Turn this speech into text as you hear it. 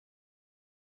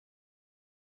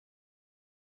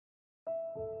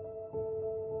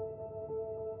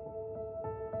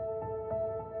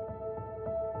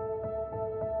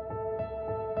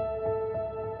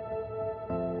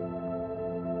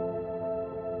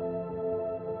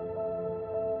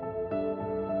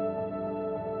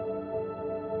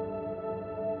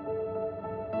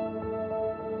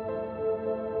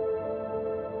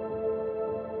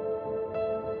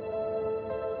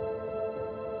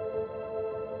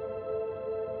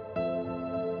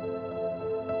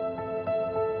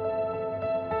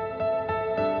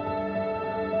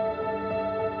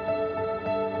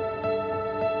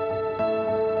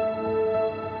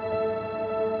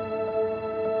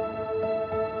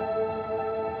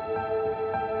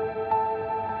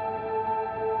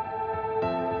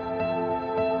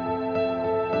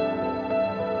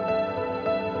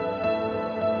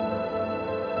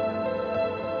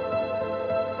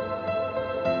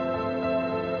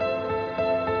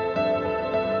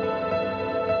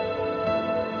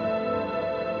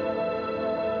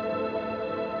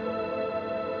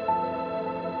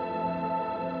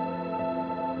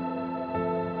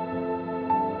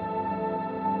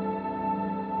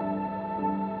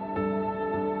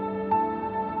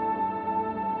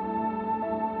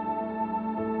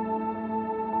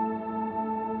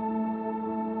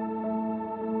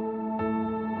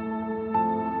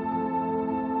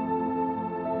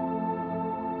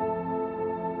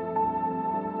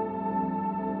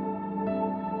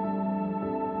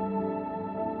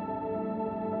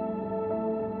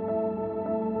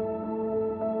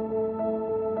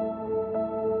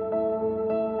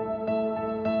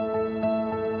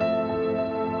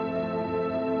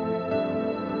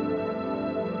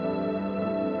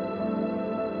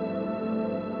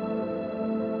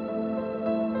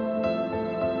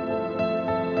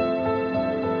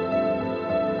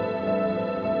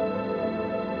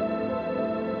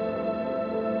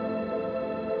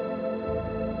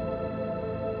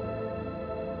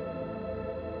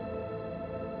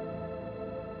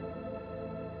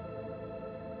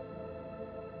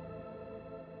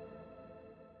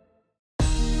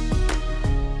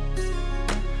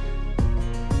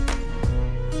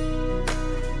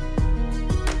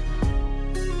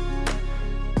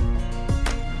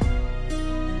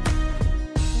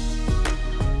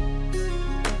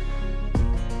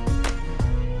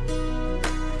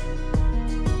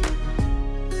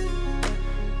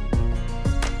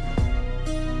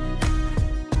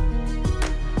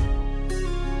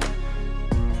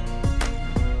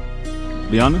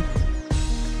Liana?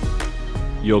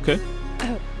 You okay?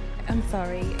 Oh, I'm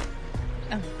sorry.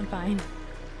 I'm fine.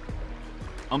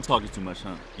 I'm talking too much,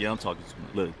 huh? Yeah, I'm talking too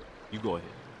much. Look, you go ahead.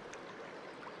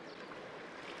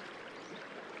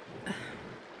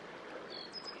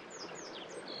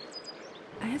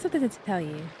 I have something to tell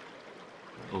you.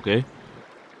 Okay?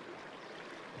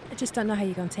 I just don't know how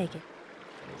you're gonna take it.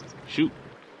 Shoot.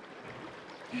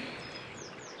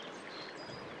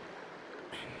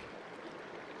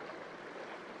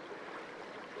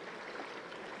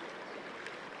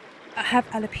 I have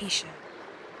alopecia.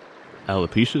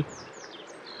 Alopecia?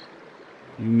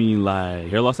 You mean like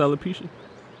hair loss alopecia?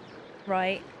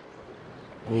 Right?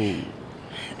 Oh.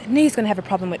 I knew he's gonna have a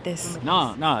problem with this.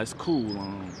 Nah, it's cool.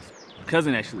 My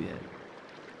cousin actually had it.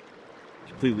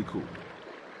 Completely cool.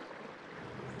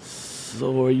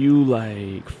 So are you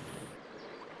like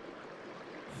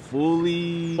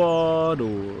fully bald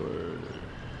or?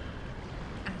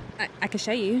 I can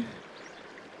show you.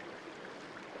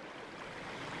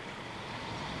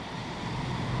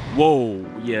 Whoa,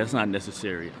 yeah, it's not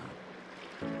necessary.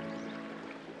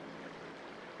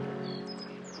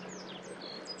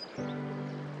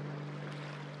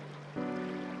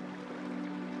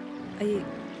 Are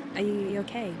you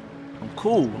okay? I'm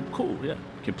cool, yeah.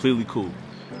 Completely cool.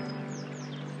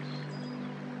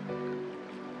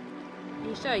 Are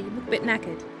you sure? You look a bit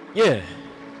knackered. Yeah.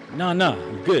 Nah,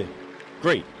 I'm good.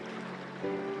 Great.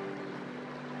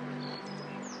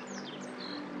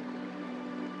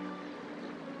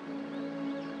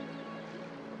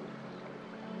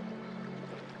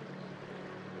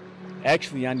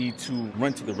 Actually, I need to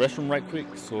run to the restroom right quick,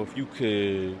 so if you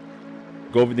could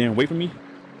go over there and wait for me,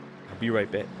 I'll be right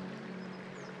back.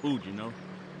 Food, you know?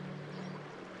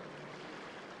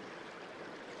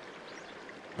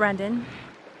 Brandon.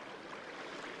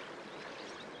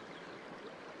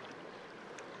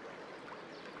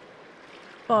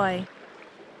 Boy.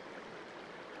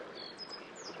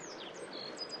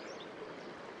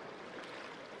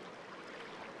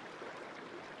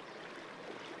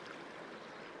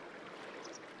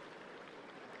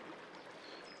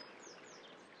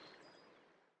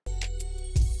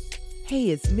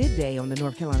 Hey, it's midday on the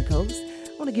North Carolina coast.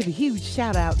 I want to give a huge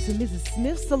shout out to Mrs.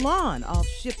 Smith's Salon off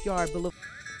Shipyard Boulevard.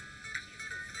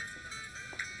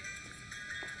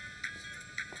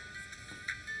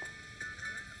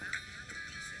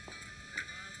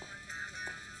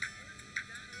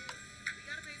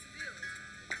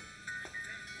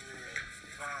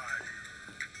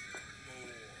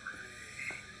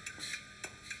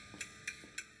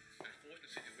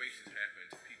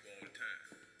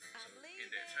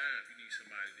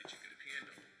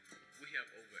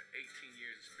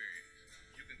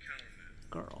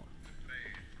 Girl.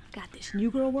 Got this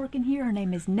new girl working here. Her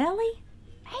name is Nellie.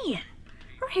 Man,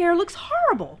 her hair looks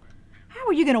horrible. How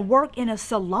are you going to work in a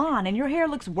salon and your hair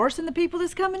looks worse than the people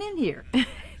that's coming in here?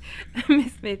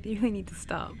 Miss Smith, you really need to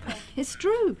stop. It's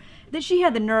true. Then she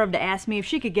had the nerve to ask me if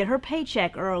she could get her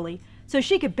paycheck early so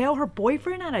she could bail her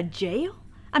boyfriend out of jail?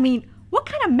 I mean, what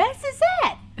kind of mess is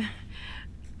that?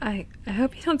 I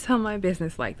hope you don't tell my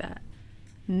business like that.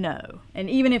 No. And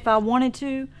even if I wanted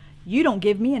to, you don't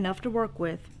give me enough to work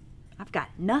with. I've got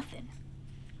nothing.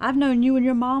 I've known you and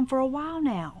your mom for a while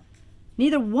now.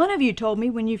 Neither one of you told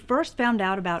me when you first found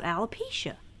out about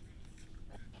alopecia.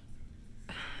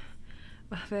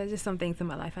 Well, there's just some things in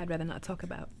my life I'd rather not talk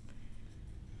about.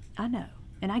 I know,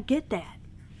 and I get that.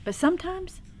 But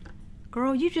sometimes,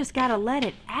 girl, you just gotta let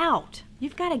it out.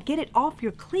 You've gotta get it off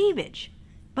your cleavage.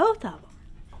 Both of them.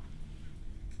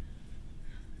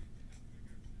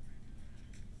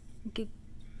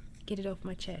 Get it off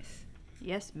my chest.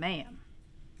 Yes, ma'am.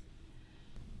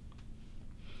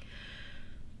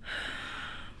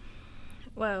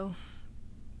 Well,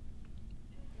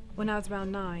 when I was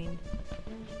around 9.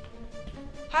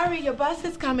 Hurry, your bus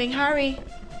is coming, hurry.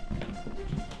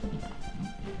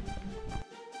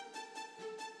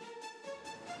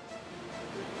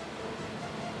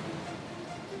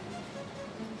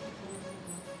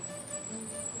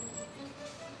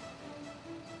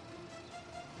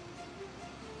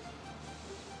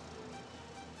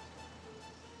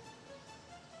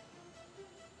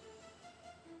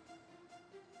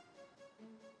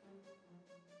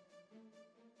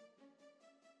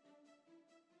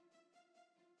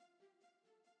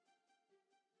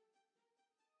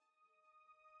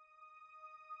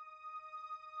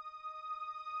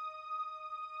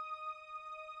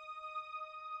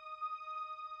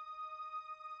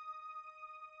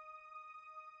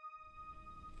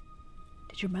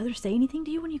 Did your mother say anything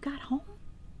to you when you got home?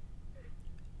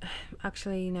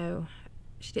 Actually, no.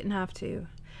 She didn't have to.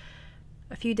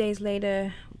 A few days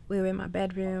later, we were in my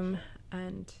bedroom,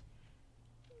 and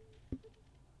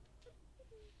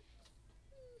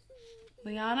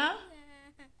Liana?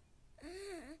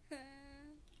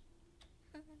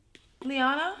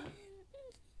 Liana?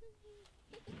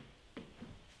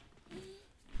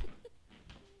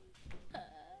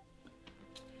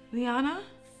 Liana?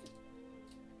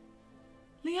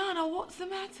 Liana, what's the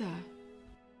matter?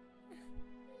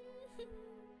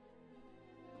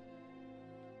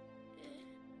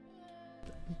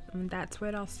 And that's where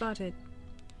it all started.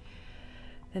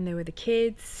 Then there were the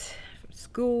kids from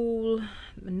school,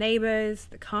 the neighbors,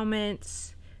 the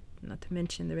comments, not to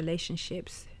mention the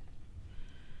relationships.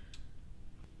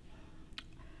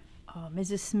 Oh,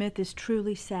 Mrs. Smith is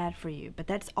truly sad for you, but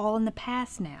that's all in the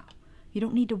past now. You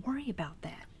don't need to worry about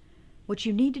that. What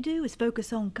you need to do is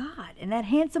focus on God and that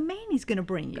handsome man he's going to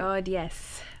bring you. God,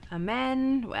 yes. A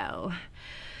man, well,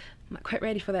 I'm not quite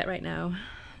ready for that right now.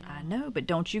 I know, but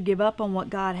don't you give up on what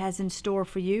God has in store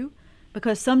for you,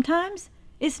 because sometimes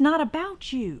it's not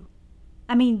about you.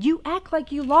 I mean, you act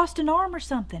like you lost an arm or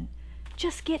something.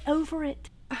 Just get over it.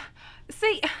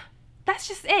 See, that's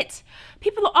just it.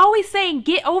 People are always saying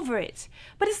get over it,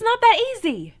 but it's not that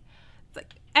easy. It's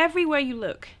like everywhere you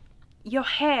look. Your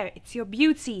hair, it's your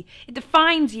beauty. It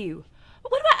defines you.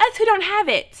 But what about us who don't have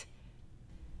it?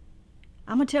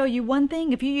 I'm going to tell you one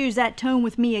thing. If you use that tone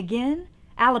with me again,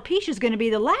 alopecia's going to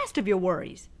be the last of your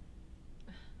worries.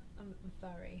 I'm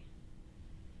sorry.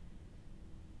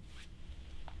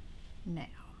 Now.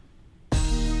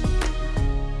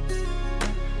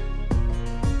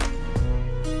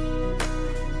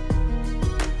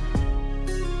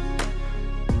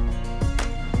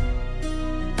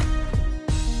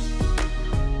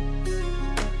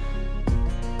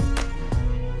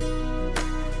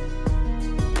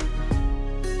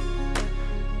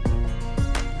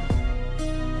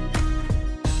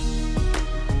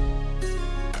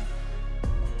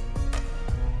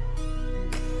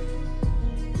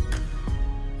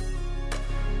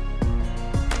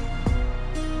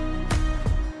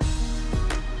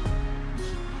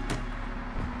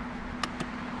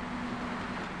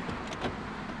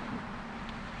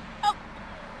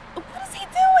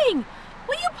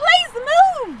 Will you please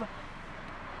move?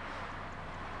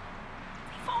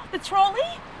 Leave off the trolley.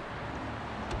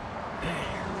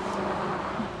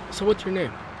 So what's your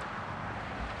name?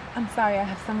 I'm sorry, I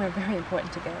have somewhere very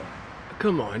important to go.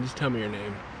 Come on, just tell me your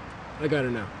name. I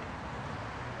gotta know.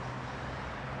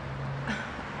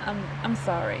 I'm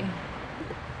sorry.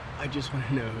 I just want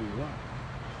to know who you are.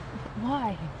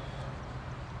 Why?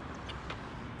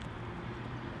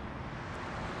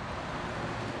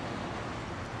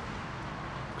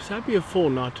 Because I'd be a fool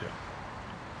not to.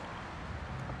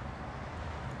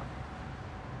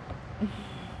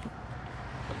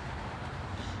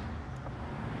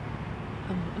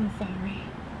 I'm sorry.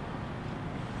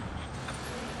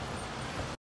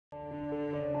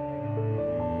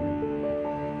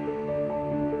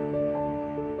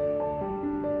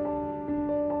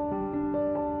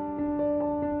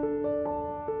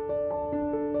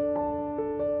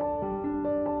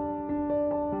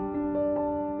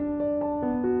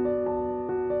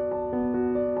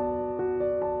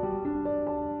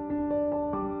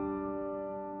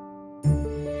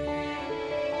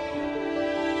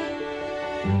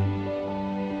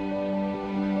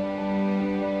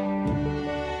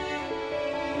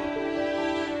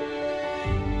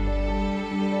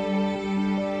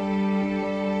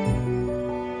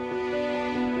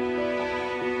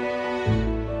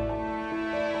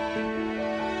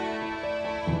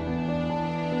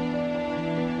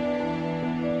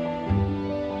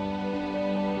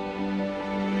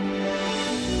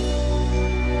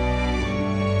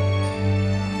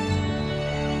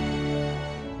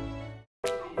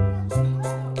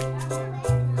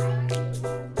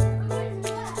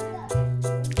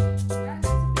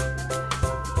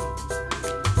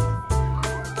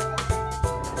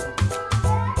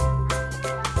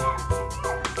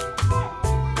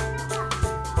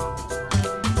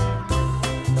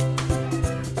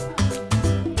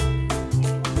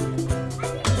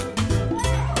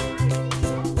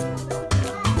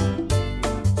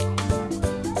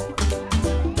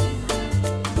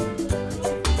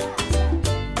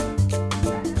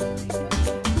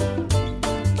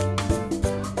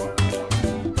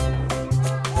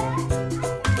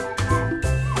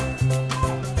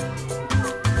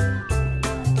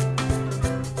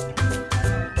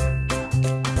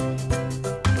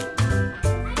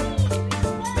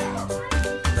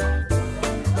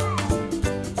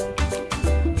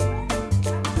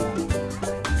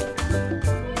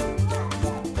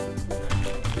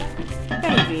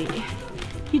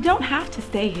 You don't have to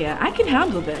stay here. I can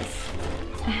handle this.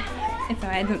 It's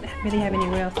alright, I don't really have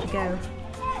anywhere else to go.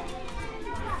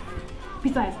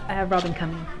 Besides, I have Robin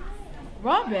coming.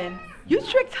 Robin, you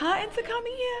tricked her into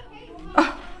coming here?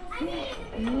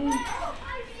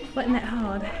 Wasn't that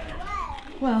hard?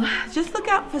 Well, just look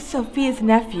out for Sophia's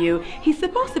nephew. He's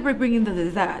supposed to be bringing the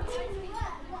dessert.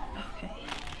 Okay.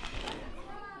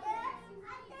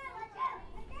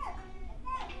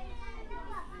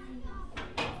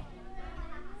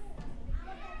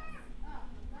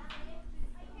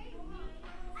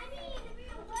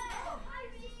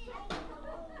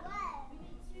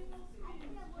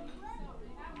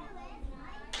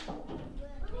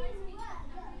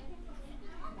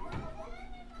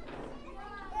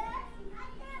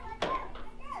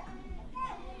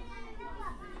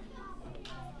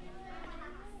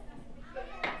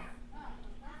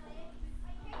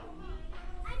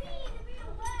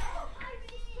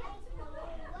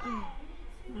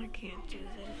 I can't do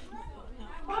this.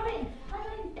 Robin!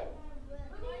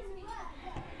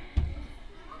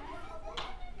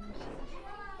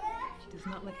 She does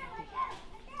not look happy.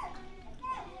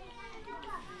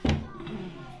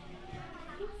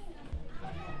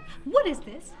 What is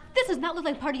this? This does not look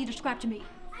like the party you described to me.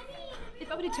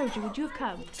 If I would have told you, would you have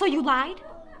come? So you lied?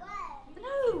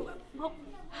 No. Well,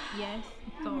 yes.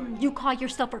 Sorry. You call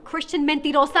yourself a Christian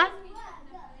mentirosa?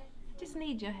 Just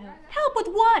need your help. Help with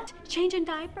what? Changing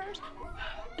diapers?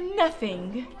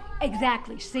 Nothing.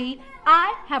 Exactly. See,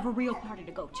 I have a real party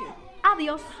to go to.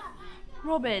 Adios.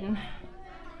 Robin.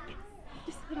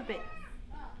 Just a little bit.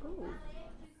 Ooh.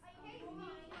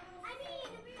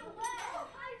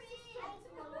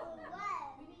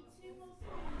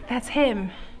 That's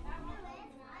him.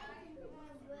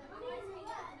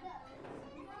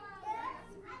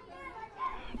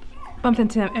 Bumped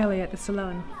into him earlier at the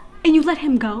salon. And you let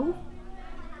him go?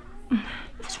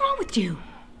 What's wrong with you?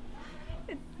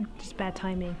 Just bad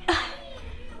timing.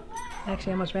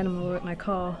 Actually, I almost ran him over with my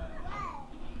car.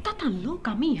 Está tan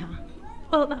loca, mija.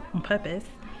 Well, not on purpose.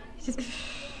 It's just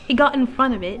he got in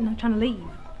front of it and I'm trying to leave.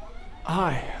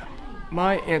 Hi.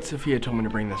 My Aunt Sophia told me to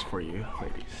bring this for you,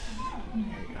 ladies. Here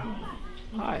you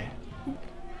go. Hi.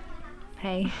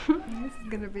 Hey, this is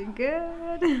gonna be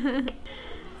good.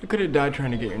 I could have died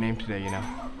trying to get your name today, you know.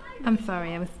 I'm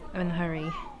sorry, I'm in a hurry.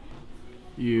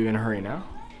 You in a hurry now?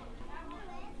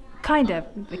 Kind of,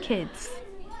 the kids.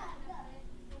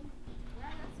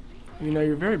 You know,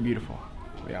 you're very beautiful,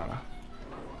 Liana.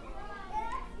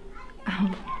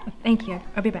 Thank you.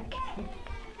 I'll be back.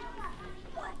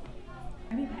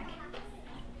 I'll be back.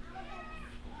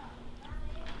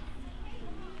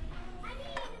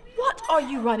 What are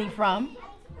you running from?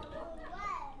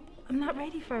 I'm not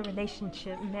ready for a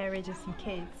relationship, marriages, and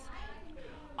kids.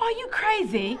 Are you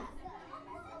crazy?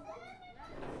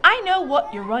 I know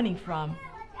what you're running from.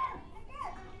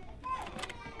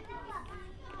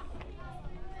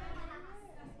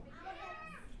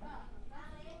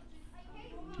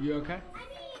 You okay?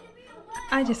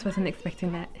 I just wasn't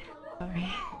expecting that. Sorry.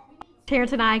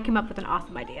 Terrence and I came up with an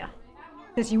awesome idea.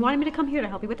 Since you wanted me to come here to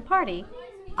help you with the party,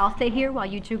 I'll stay here while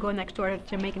you two go next door to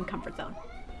Jamaican comfort zone.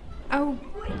 Oh,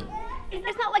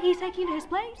 It's not like he's taking you to his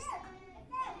place.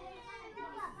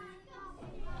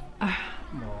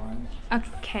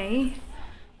 okay.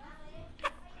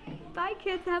 Bye,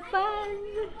 kids. Have fun.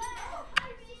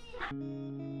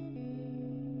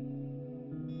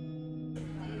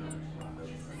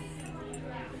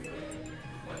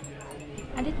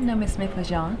 I didn't know Miss Smith was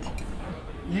your aunt.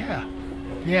 Yeah.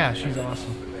 Yeah, she's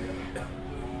awesome.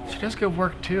 She does good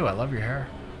work too. I love your hair.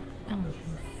 Oh,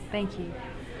 thank you.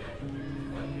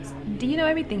 Do you know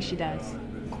everything she does?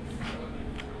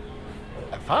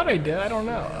 I thought I did. I don't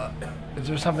know. Is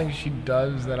there something she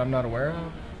does that I'm not aware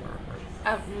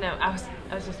of? No, I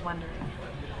was just wondering.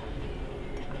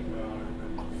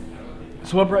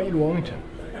 So what brought you to Wilmington?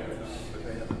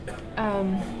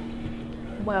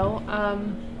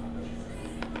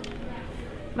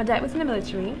 My dad was in the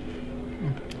military,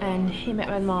 and he met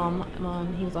my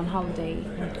mom. He was on holiday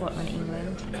in Portland,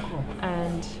 England,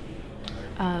 and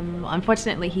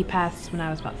unfortunately he passed when I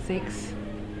was about 6.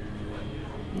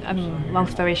 I mean, long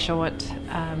story short,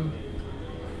 I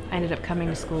ended up coming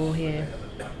to school here.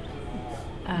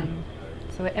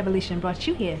 So evolution brought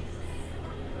you here.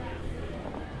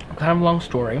 Kind of a long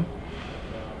story.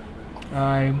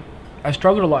 I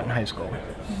struggled a lot in high school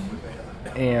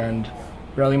and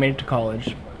barely made it to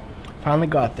college. Finally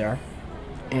got there,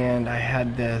 and I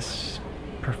had this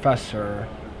professor.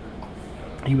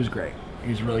 He was great.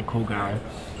 He was a really cool guy.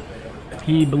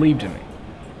 He believed in me.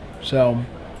 So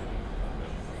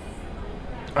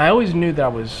I always knew that I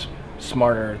was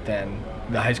smarter than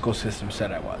the high school system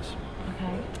said I was.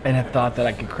 Okay. And had thought that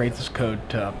I could create this code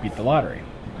to beat the lottery,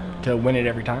 to win it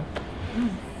every time.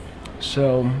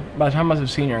 So by the time I was a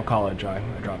senior in college, I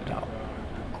dropped out.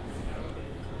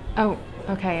 Oh,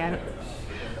 okay. I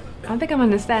don't think I'm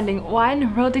understanding. Why in the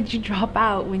world did you drop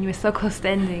out when you were so close to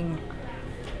ending?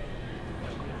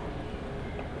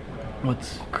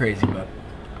 What's crazy, but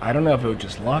I don't know if it was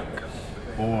just luck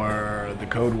or the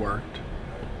code worked.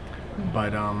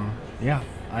 But yeah,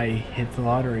 I hit the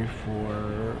lottery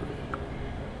for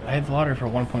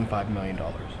 $1.5 million.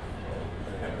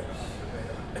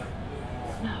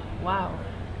 Wow.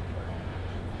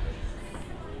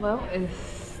 Well,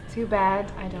 it's too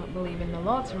bad I don't believe in the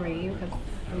lottery because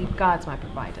I believe God's my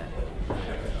provider.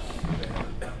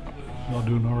 Y'all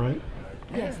doing all right?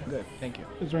 Yes. Good, thank you.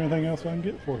 Is there anything else I can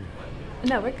get for you?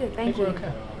 No, we're good. Thank you. We're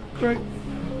okay. Great.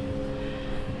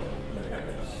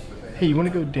 Hey, you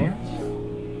want to go dance?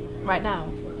 Right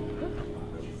now.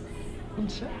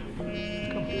 Sure.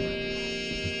 Come on.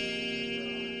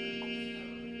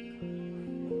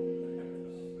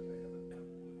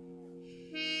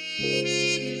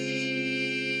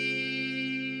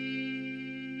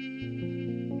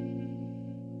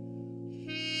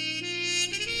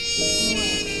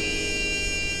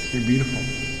 You're beautiful.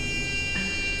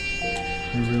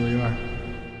 You really are.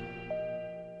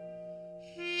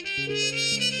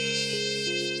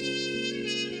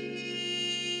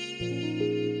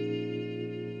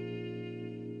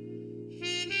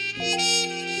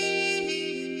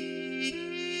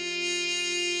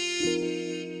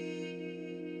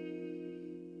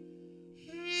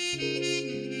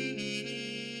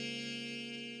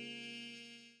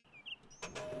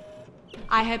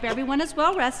 I hope everyone is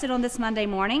well rested on this Monday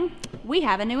morning. We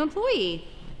have a new employee.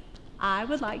 I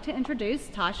would like to introduce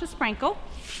Tasha Sprinkle.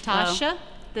 Tasha,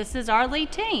 this is our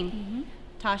lead team.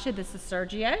 Tasha, this is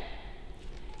Sergio,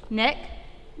 Nick,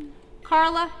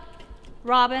 Carla,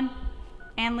 Robin,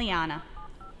 and Liana.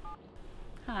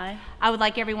 Hi. I would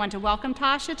like everyone to welcome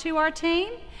Tasha to our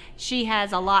team. She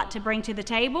has a lot to bring to the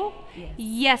table.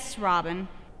 Yes, Robin.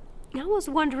 I was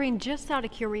wondering, just out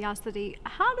of curiosity,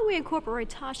 how do we incorporate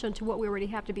Tasha into what we already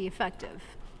have to be effective?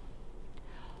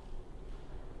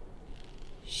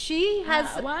 She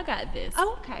has... well, I got this.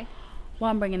 Oh, okay. Well,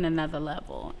 I'm bringing another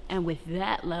level. And with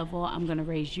that level, I'm going to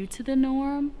raise you to the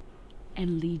norm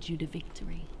and lead you to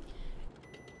victory.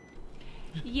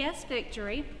 Yes,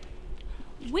 Victory.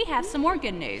 We have some more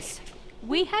good news.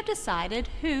 We have decided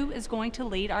who is going to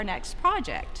lead our next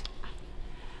project.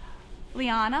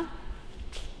 Liana,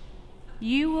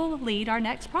 you will lead our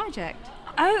next project.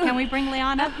 Oh. Can we bring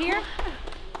Liana up here?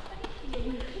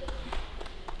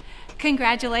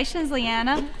 Congratulations,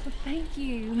 Liana. Thank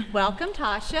you. Welcome,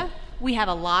 Tasha. We have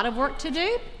a lot of work to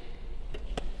do.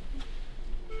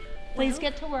 Please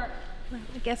get to work. Well,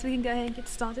 I guess we can go ahead and get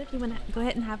started. You want to go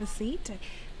ahead and have a seat? I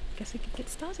guess we can get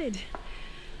started.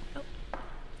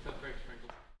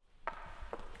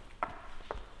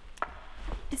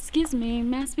 Excuse me,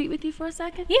 may I speak with you for a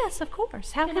second? Yes, of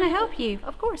course. How can I help you?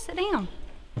 Of course, sit down.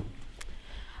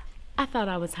 I thought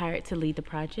I was hired to lead the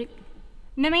project.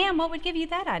 No, ma'am, what would give you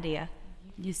that idea?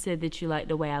 You said that you liked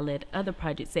the way I led other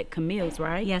projects at Camille's,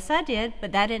 right? Yes, I did,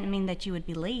 but that didn't mean that you would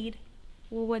be lead.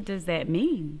 Well, what does that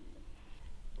mean?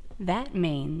 That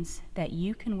means that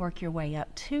you can work your way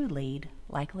up to lead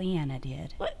like Leanna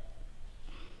did. What?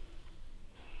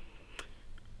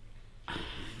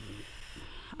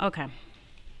 Okay.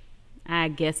 I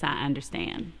guess I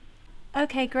understand.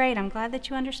 Okay, great. I'm glad that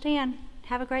you understand.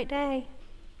 Have a great day.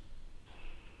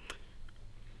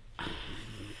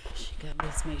 She got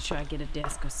let's make sure I get a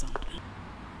desk or something.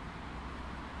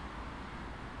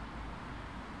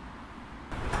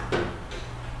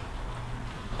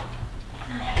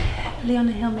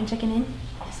 Leona Hillman checking in.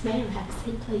 Yes, ma'am. Have a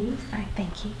seat, please. All right,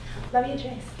 thank you. Love your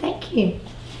dress. Thank you.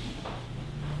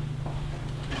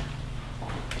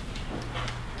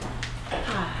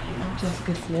 Hi, I'm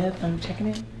Jessica Smith. I'm checking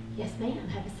in. Yes, ma'am.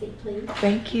 Have a seat, please.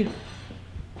 Thank you.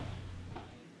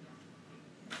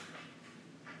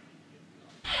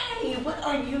 Hey, what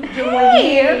are you doing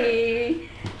here?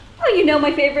 Oh, you know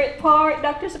my favorite part,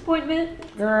 doctor's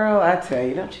appointment? Girl, I tell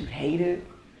you, don't you hate it?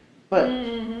 But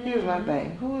here's my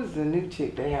thing. Who is the new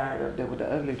chick they hired up there with the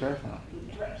ugly dress on?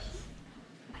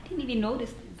 I didn't even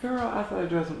notice. Girl, I saw the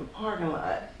dress in the parking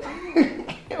lot.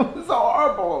 It was so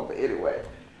horrible. But anyway,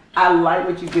 I like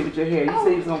what you did with your hair. You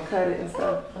said you was going to cut it and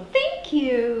stuff. Thank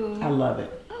you. I love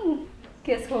it. Oh,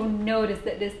 guess who noticed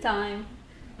it this time?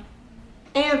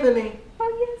 Anthony.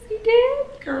 Oh, yes, he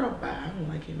did. Girl, bye. I don't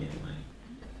like him anyway.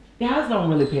 Guys don't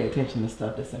really pay attention to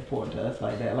stuff that's important to us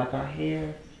like that. Like our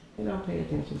hair. They don't pay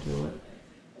attention to it.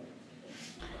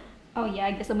 Oh yeah,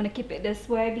 I guess I'm gonna keep it this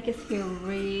way because he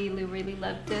really, really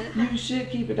loved it. You should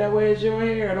keep it that way. It's your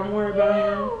hair. Don't worry about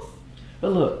him.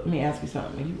 But look, let me ask you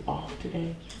something. Are you off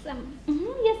today?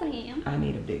 Yes, I am. I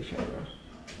need a big favor.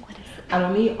 I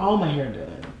don't need all my hair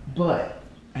done, but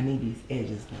I need these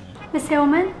edges done. Miss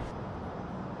Hillman?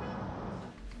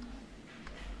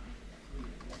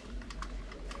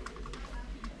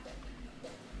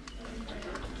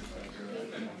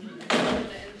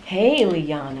 Hey,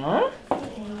 Liana.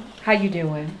 How you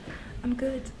doing? I'm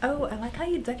good. Oh, I like how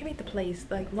you decorate the place,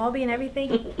 like lobby and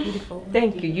everything. Beautiful.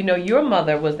 Thank you. You know, your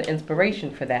mother was the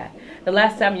inspiration for that. The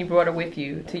last time you brought her with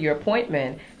you to your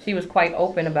appointment, she was quite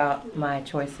open about my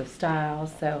choice of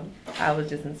styles, so I was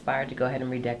just inspired to go ahead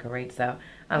and redecorate, so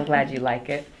I'm glad you like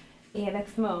it. Yeah,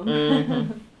 that's Mom.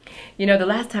 Mm-hmm. You know, the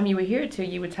last time you were here, too,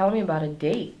 you were telling me about a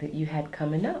date that you had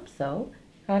coming up, so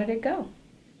how did it go?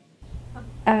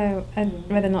 I'd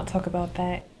rather not talk about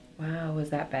that. Wow,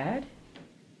 was that bad?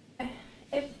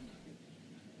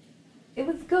 It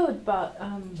was good, but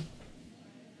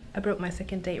I broke my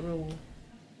second date rule.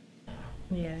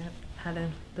 Yeah, I had a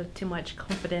little too much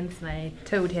confidence, and I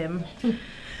told him.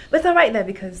 But it's all right though,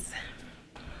 because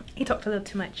he talked a little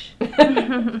too much.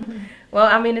 Well,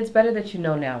 I mean, it's better that you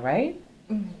know now, right?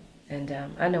 And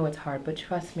I know it's hard, but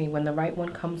trust me, when the right one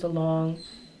comes along,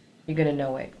 you're gonna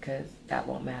know it, because that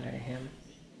won't matter to him.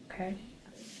 Okay?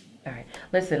 All right.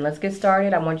 Listen, let's get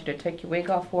started. I want you to take your wig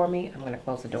off for me. I'm gonna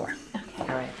close the door.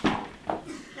 Okay. All right.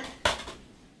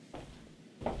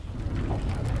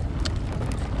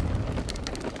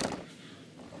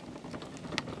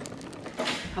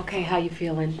 Okay, how you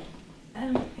feeling?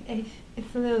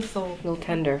 It's a little sore. A little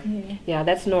tender. Yeah. Yeah,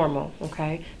 that's normal,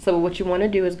 okay? So what you want to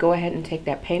do is go ahead and take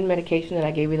that pain medication that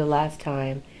I gave you the last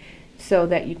time, so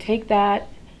that you take that,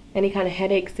 any kind of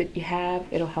headaches that you have,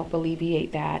 it'll help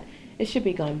alleviate that. It should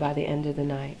be gone by the end of the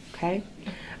night, okay?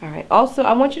 All right. Also,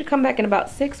 I want you to come back in about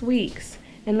 6 weeks,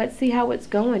 and let's see how it's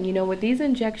going. You know, with these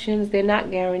injections, they're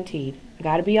not guaranteed. I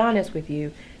got to be honest with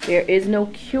you. There is no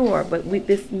cure, but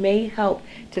this may help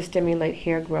to stimulate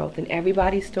hair growth, and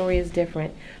everybody's story is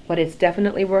different, but it's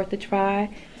definitely worth a try.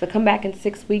 So come back in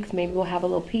 6 weeks, maybe we'll have a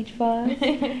little peach fuzz,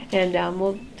 and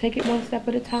we'll take it one step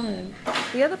at a time.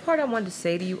 The other part I wanted to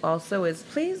say to you also is,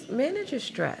 please manage your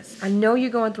stress. I know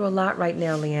you're going through a lot right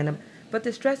now, Leanna, but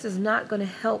the stress is not going to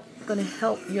help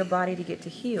your body to get to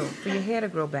heal, for your hair to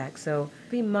grow back. So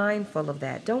be mindful of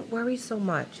that. Don't worry so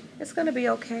much. It's going to be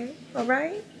okay, all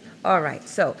right? All right,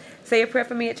 so say a prayer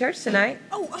for me at church tonight.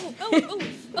 Oh.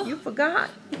 You forgot.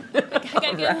 I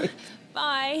gotta go. Right.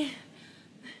 Bye.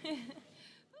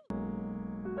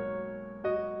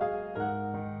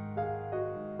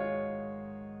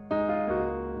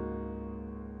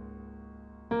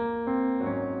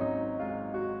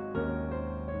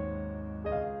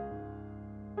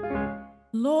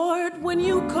 Lord, when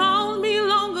you called me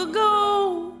long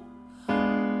ago,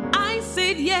 I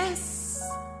said yes.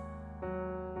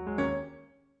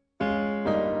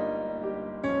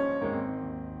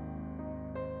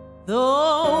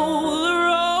 Though the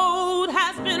road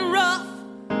has been rough,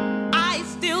 I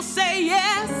still say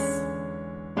yes.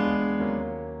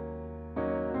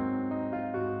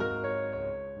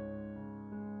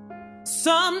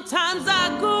 Sometimes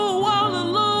I go all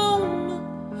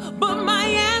alone, but my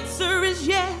answer is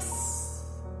yes.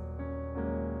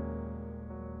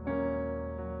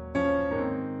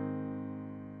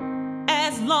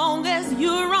 As long as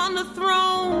you're on the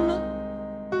throne,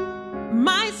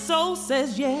 my soul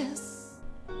says yes.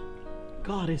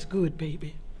 God is good,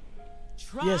 baby.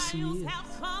 Yes, He is.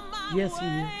 Yes, He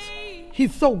is.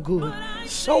 He's so good.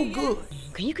 So good.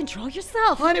 Can you control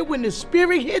yourself? Honey, when the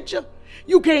Spirit hits you,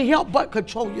 you can't help but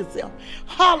control yourself.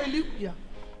 Hallelujah.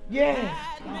 Yes.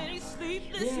 Many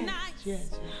sleepless Yes, nights,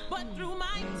 yes. but through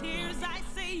my tears I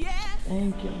say yes.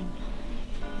 Thank you.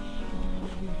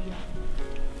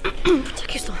 What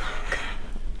took you so long?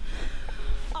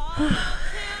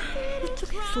 What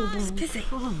took you so long? It's busy.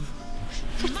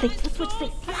 Let's switch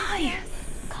seats. Hi.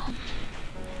 Come.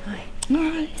 Hi. All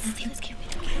right. Mrs. Taylor's giving me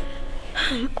the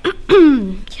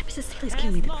yeah, Mrs. Taylor's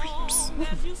giving me the creeps. What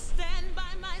took you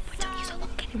so long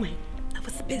anyway? I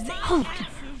was busy. Oh, whatever.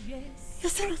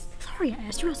 Listen, sorry I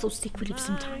asked. You're so secretive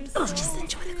sometimes. Let's just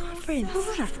enjoy the conference.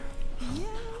 Whatever.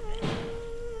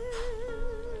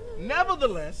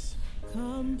 Nevertheless,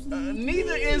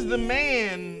 neither is the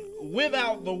man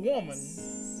without the woman,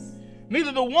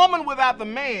 neither the woman without the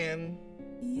man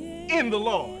in the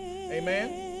Lord.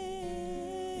 Amen.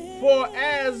 For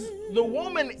as the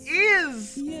woman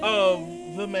is of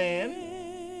the man,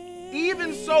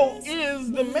 even so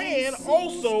is the man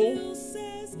also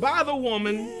by the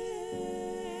woman,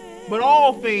 but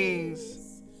all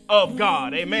things of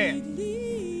God. Amen.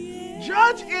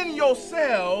 Judge in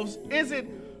yourselves, is it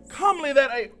comely that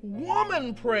a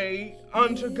woman pray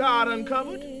unto God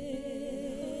uncovered?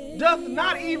 Doth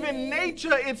not even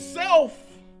nature itself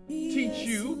teach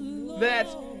you that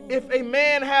if a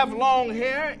man have long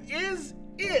hair, is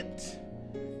it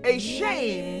a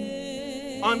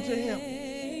shame unto him?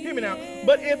 Hear me now.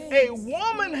 But if a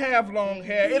woman have long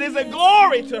hair, it is a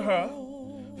glory to her,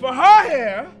 for her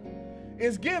hair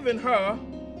is given her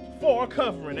for a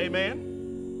covering. Amen.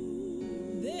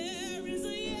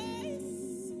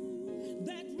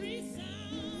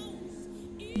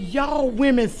 Y'all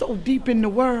women so deep in the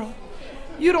world,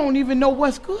 you don't even know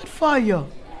what's good for you.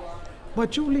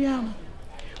 But Juliana,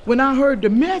 when I heard the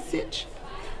message,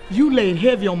 you laid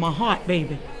heavy on my heart,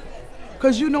 baby.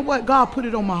 Because you know what? God put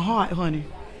it on my heart, honey,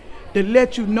 to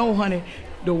let you know, honey,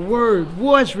 the word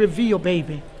was revealed,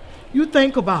 baby. You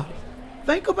think about it.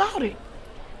 Think about it.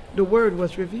 The word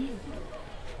was revealed.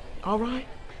 All right?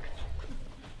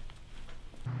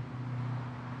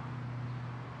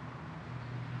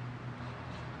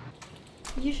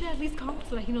 You should at least call him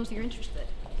so that he knows you're interested.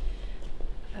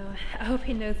 Oh, I hope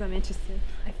he knows I'm interested.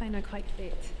 I find her quite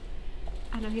fit.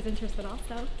 I know he's interested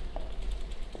also.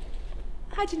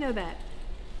 How'd you know that?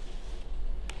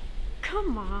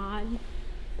 Come on.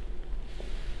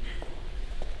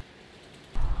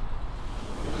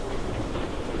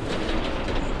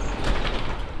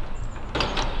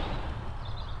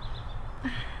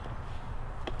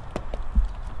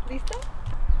 Lisa?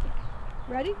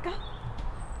 Ready? Go.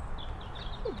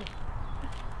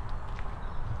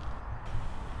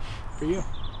 For you.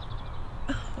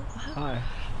 Hi.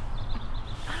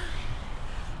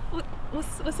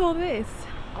 What's all this?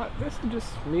 This is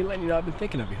just me letting you know I've been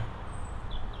thinking of you.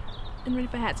 And what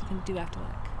if I had something to do after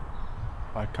work?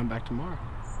 I'd come back tomorrow.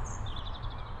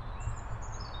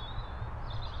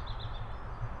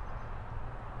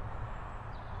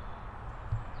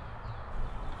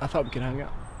 I thought we could hang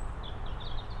out.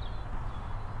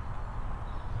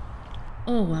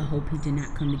 Oh, I hope he did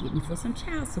not come to get me for some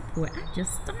child support. I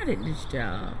just started this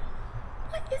job.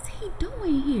 What is he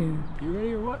doing here? You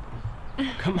ready or what?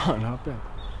 Come on, hop in.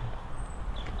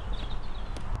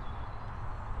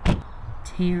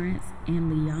 Terrence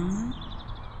and Liana.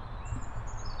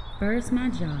 First my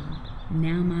job,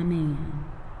 now my man.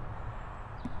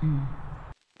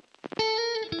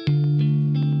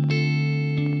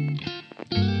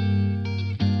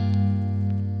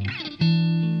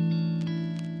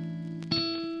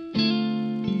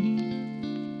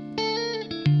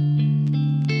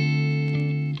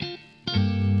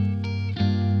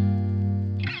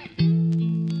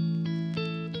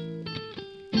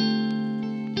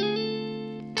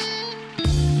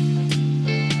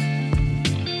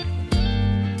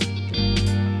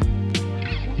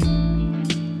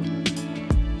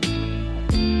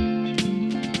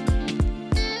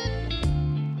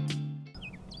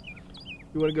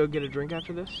 You want to go get a drink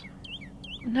after this?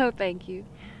 No, thank you.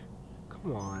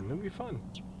 Come on, it'll be fun.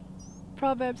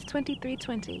 Proverbs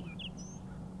 23:20.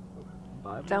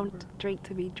 Bible Don't drink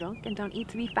to be drunk and don't eat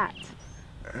to be fat.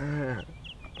 Okay.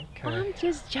 I'm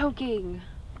just joking.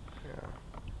 Yeah.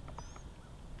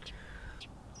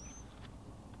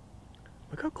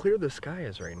 Look how clear the sky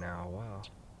is right now. Wow.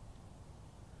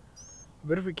 I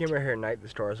bet if we came right here at night, the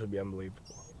stars would be unbelievable.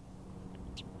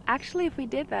 Actually, if we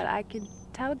did that, I could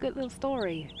tell a good little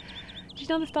story. Did you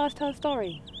know the stars tell a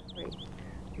story?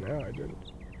 No, I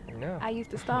didn't. No. I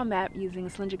used a star map using a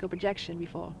cylindrical projection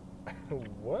before.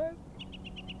 What?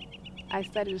 I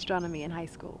studied astronomy in high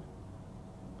school.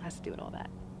 I has to do with all that.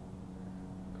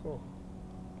 Cool.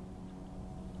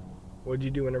 What did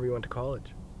you do whenever you went to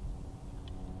college?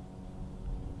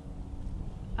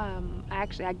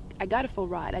 I got a full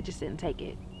ride. I just didn't take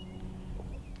it.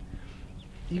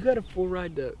 You got a full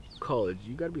ride to college.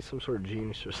 You got to be some sort of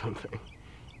genius or something.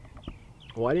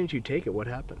 Why didn't you take it? What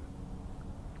happened?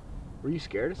 Were you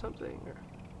scared of something? Or?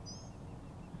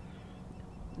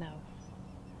 No.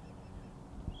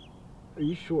 Are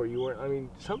you sure you weren't? I mean,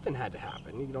 something had to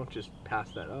happen. You don't just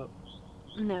pass that up.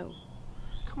 No.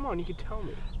 Come on, you could tell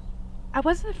me. I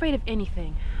wasn't afraid of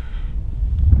anything.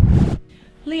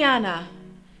 Liana,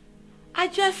 I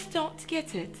just don't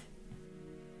get it.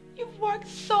 You've worked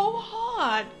so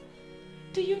hard.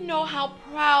 Do you know how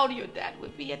proud your dad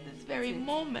would be at this very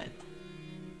moment?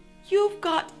 You've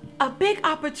got a big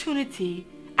opportunity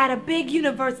at a big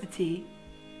university,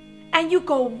 and you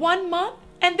go 1 month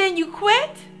and then you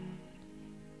quit?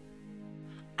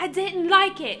 I didn't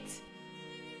like it.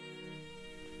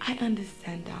 I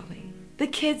understand, darling. The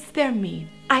kids, they're mean.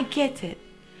 I get it.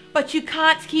 But you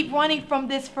can't keep running from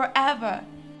this forever.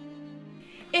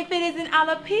 If it isn't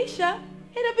alopecia,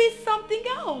 it'll be something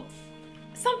else.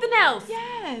 Something else?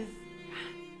 Yes.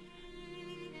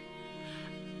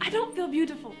 I don't feel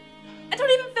beautiful. I don't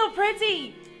even feel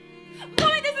pretty.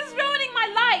 Mommy, this is ruining my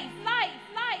life. Life.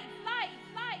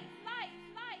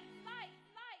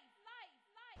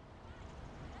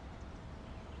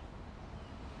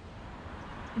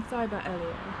 I'm sorry about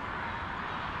earlier.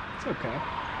 It's okay.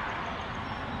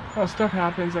 Well, stuff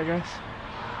happens, I guess.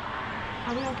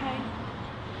 Are we okay?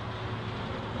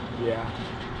 Yeah.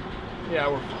 Yeah,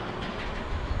 we're fine.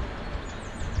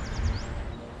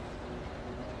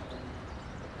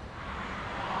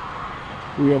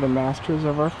 We are the masters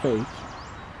of our fate.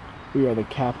 We are the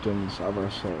captains of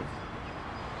our soul.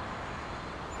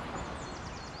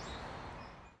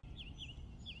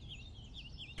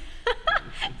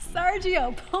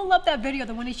 Sergio, pull up that video,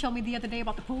 the one he showed me the other day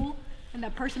about the pool and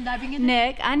that person diving in.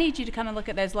 Nick, I need you to come and look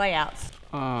at those layouts.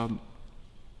 Can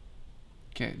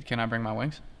I bring my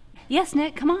wings? Yes,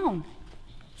 Nick, come on.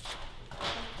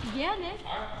 Yeah, Nick.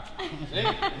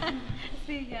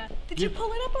 See ya. Did you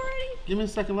pull it up already? Give me a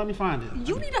second, let me find it.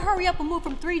 You need to hurry up and move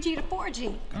from 3G to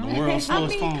 4G. The world's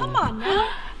slowest phone. Come on now.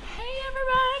 Hey,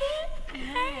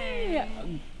 everybody.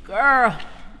 Hey. Girl,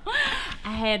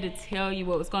 I had to tell you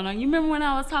what was going on. You remember when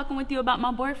I was talking with you about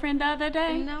my boyfriend the other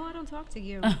day? No, I don't talk to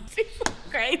you. She's so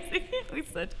crazy. We're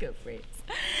such good friends.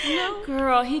 No.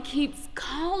 Girl, he keeps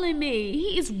calling me.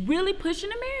 He is really pushing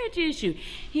a marriage issue.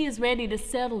 He is ready to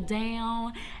settle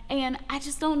down, and I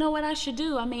just don't know what I should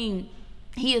do. I mean,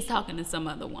 he is talking to some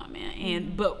other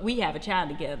woman, but we have a child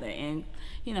together, and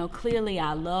you know, clearly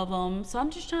I love him. So I'm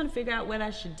just trying to figure out what I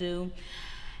should do.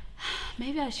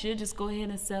 Maybe I should just go ahead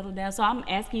and settle down. So I'm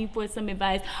asking you for some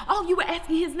advice. Oh, you were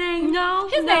asking his name? No.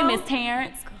 His name is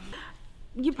Terrence.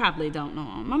 You probably don't know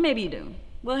him, or maybe you do.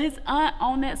 Well, his aunt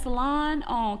owned that salon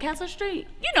on Castle Street.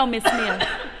 You know Miss Smith.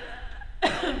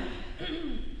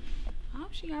 Oh,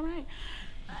 she all right.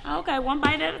 Okay, one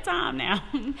bite at a time now.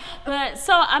 But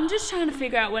so I'm just trying to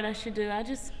figure out what I should do. I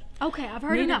just Okay, I've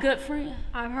heard need enough. a good friend.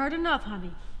 I've heard enough,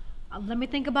 honey. Let me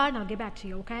think about it and I'll get back to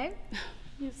you, okay?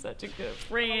 You're such a good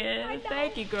friend.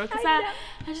 Thank you, girl. Because I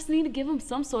just need to give him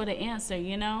some sort of answer,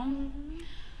 you know?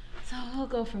 So I'll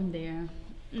go from there.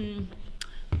 You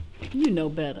know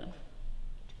better.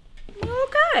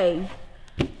 Okay.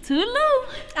 Toodaloo.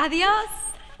 Adios.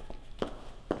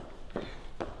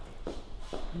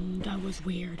 That was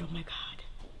weird. Oh my God.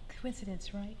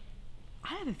 Coincidence, right?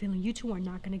 I have a feeling you two are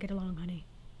not going to get along, honey.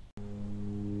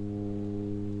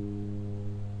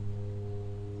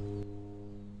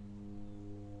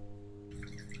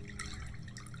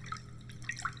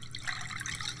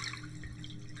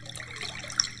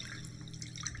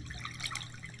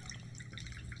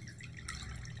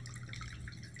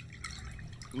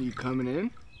 You coming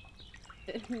in?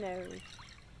 No.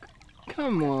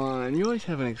 Come on, you always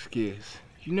have an excuse.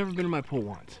 You've never been to my pool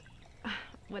once.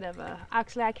 Whatever.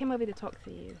 Actually, I came over to talk to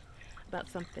you about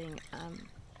something.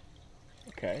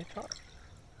 Okay, talk.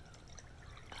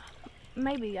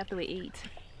 Maybe after we eat.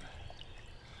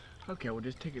 Okay, we'll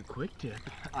just take a quick dip.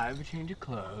 I have a change of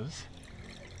clothes.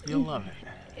 You'll love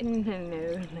it.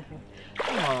 No.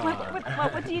 Come on.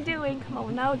 What are you doing? Come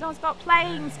on, no, don't stop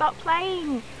playing. Stop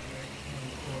playing.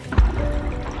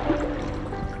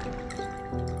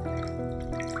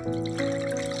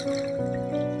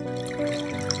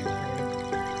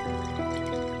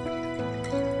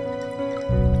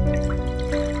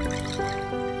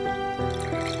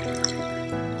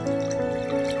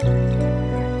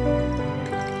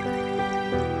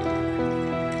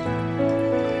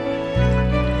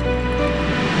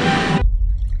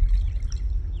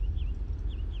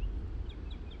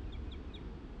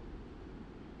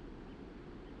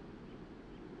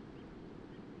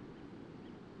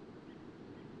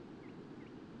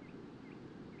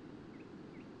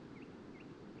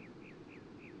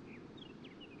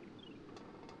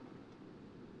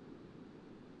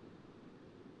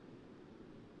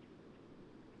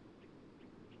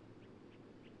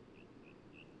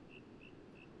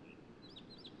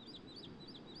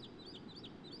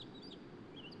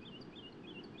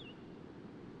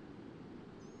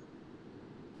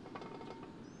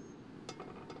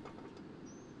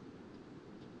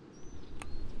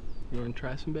 You want to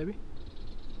try some, baby?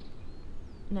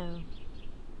 No.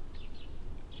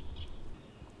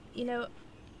 You know,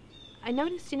 I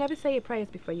noticed you never say your prayers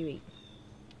before you eat.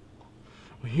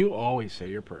 Well, you always say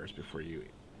your prayers before you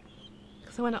eat.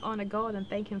 Because I want to honor God and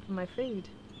thank Him for my food.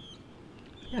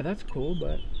 Yeah, that's cool,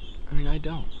 but I mean, I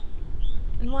don't.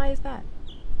 And why is that?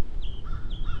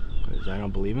 Because I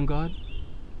don't believe in God.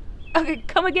 Okay,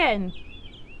 come again.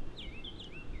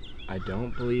 I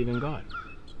don't believe in God.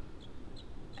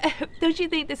 Don't you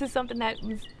think this is something that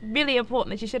was really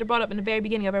important that you should have brought up in the very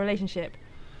beginning of our relationship?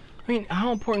 I mean,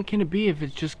 how important can it be if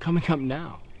it's just coming up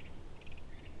now?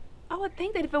 I would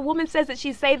think that if a woman says that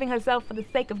she's saving herself for the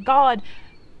sake of God,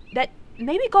 that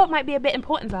maybe God might be a bit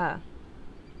important to her.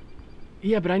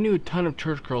 Yeah, but I knew a ton of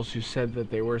church girls who said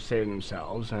that they were saving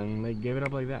themselves and they gave it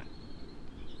up like that.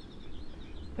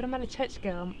 But I'm not a church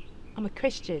girl. I'm a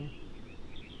Christian.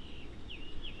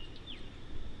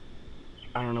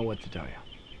 I don't know what to tell you.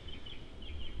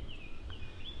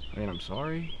 I mean, I'm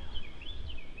sorry.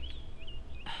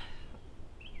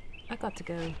 I got to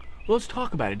go. Well, let's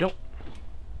talk about it.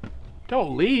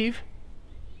 Don't leave.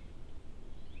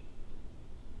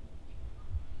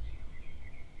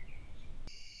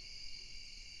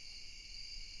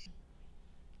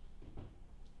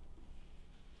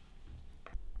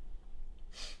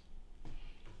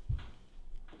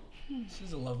 This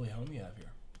is a lovely home you have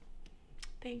here.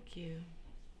 Thank you.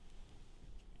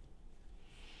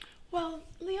 Well,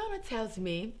 Leona tells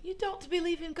me you don't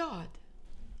believe in God.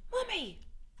 Mommy!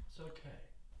 It's okay.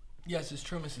 Yes, it's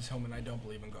true, Mrs. Hillman. I don't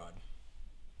believe in God.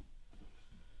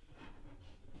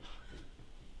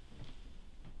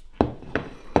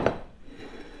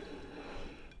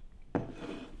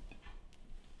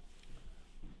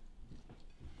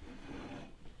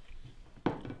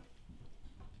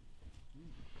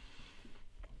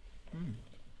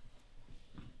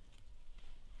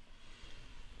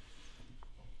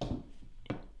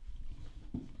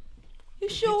 You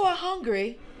sure are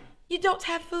hungry? You don't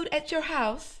have food at your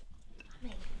house?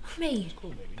 Mommy. It's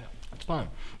cool, baby. No, it's fine.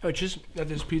 No, it's just that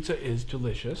this pizza is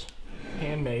delicious,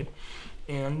 handmade,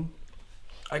 and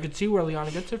I could see where Leona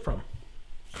gets it from.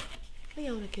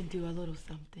 Leona can do a little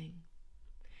something.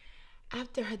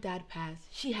 After her dad passed,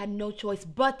 she had no choice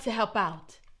but to help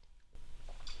out.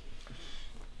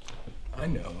 I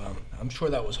know. I'm sure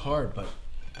that was hard, but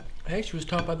hey, she was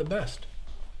taught by the best.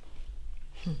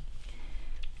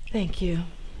 Thank you.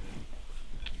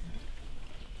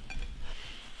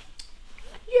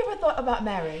 You ever thought about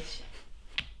marriage?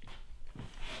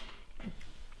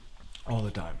 All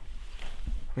the time.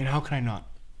 I mean, how can I not?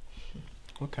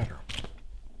 Look at her.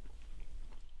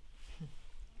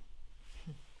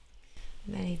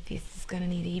 That atheist is gonna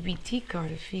need an EBT card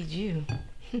to feed you.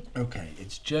 Okay,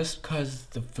 it's just because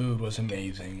the food was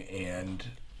amazing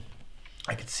and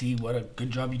I could see what a good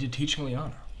job you did teaching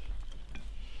Leona.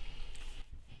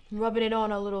 Rubbing it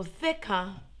on a little thick, huh?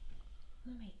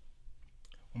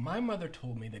 Well, my mother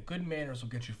told me that good manners will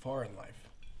get you far in life.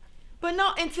 But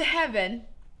not into heaven.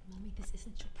 Mommy, this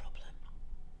isn't your problem.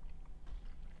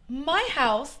 My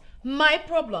house, my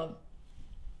problem.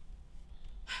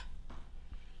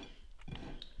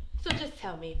 So just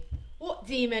tell me, what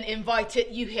demon invited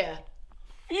you here?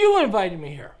 You invited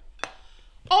me here.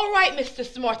 All right, Mr.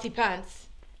 Smarty Pants.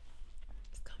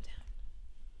 Just calm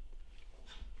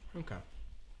down. Okay.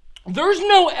 There's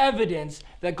no evidence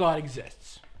that God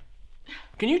exists.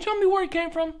 Can you tell me where he came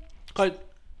from? Because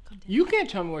you can't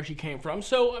tell me where she came from.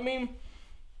 So, I mean,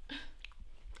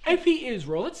 if he is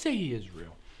real, let's say he is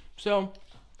real. So,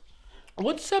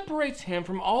 what separates him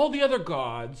from all the other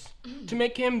gods to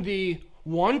make him the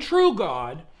one true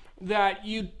God that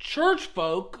you church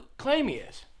folk claim he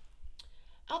is?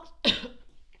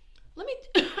 Let me...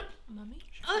 Mommy?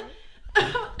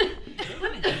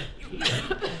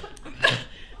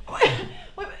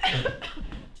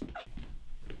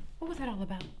 What was that all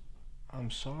about?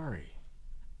 I'm sorry.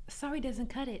 Sorry doesn't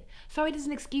cut it. Sorry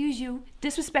doesn't excuse you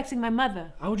disrespecting my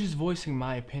mother. I was just voicing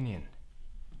my opinion.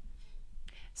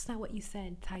 It's not what you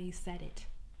said, it's how you said it.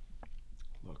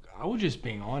 Look, I was just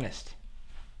being honest.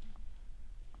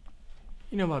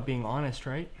 You know about being honest,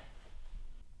 right?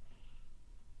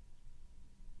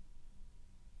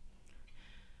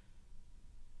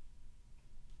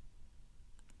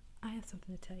 I have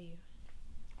something to tell you.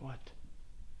 What?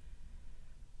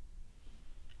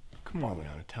 Come on,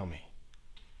 Leona, tell me.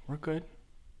 We're good.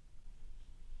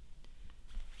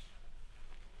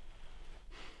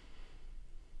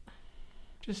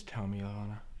 Just tell me,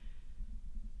 Leona.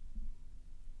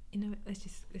 You know what? Let's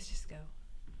just go.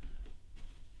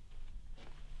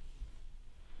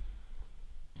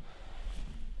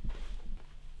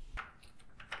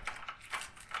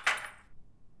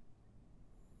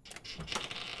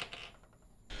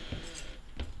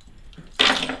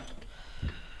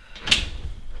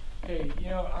 Hey, you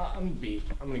know, I'm beat.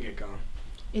 I'm gonna get going.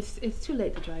 It's too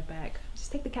late to drive back.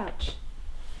 Just take the couch.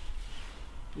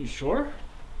 You sure?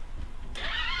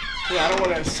 Yeah, I don't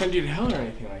want to send you to hell or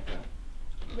anything like that.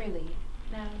 Really?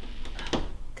 No.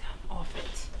 Come off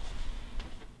it.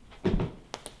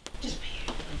 Just be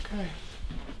here. Okay.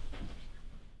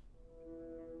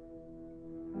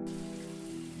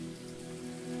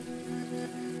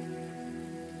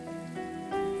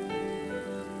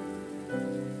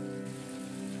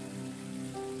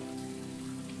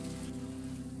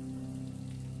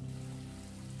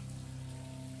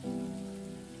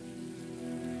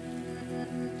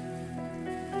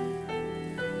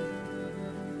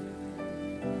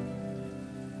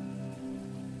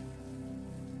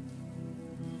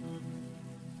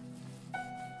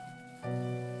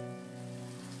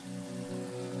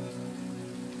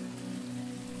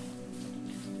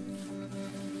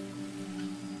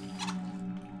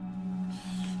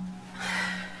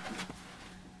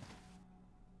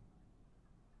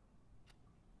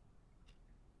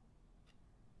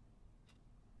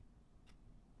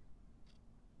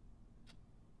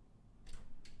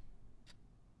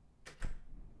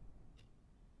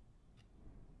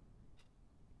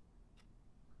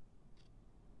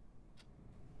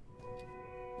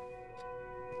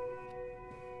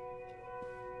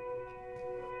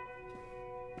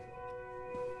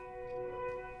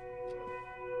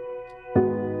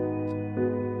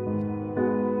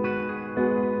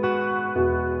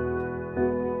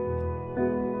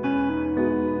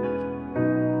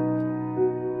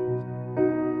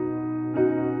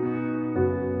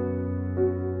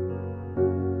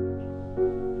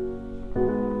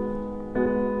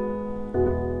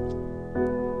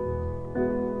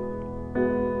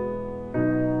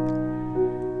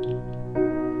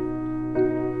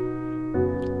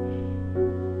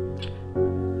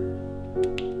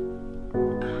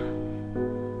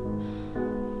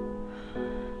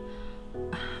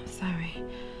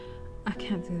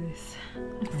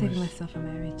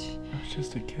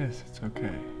 just a kiss. It's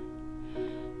okay.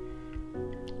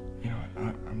 You know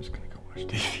what? I'm just gonna go watch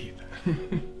TV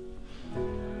then.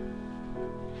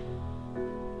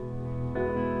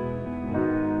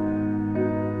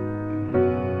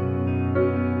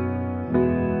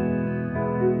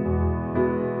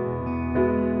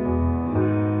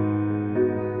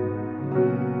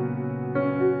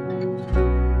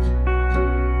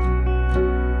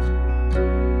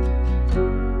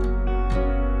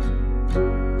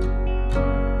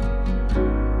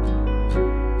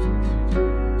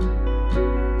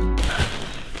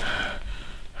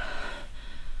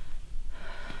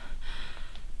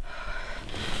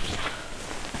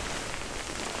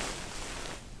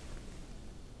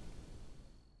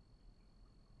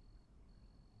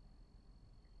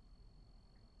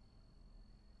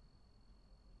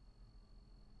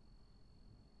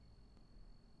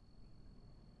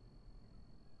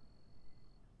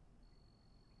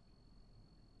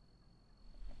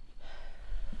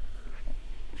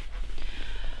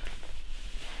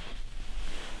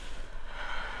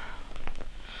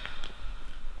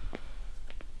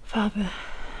 Father,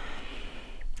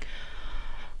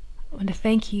 I want to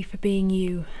thank you for being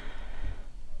you.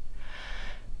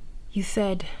 You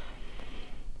said,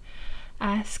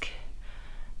 ask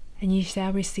and you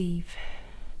shall receive.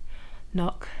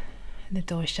 Knock and the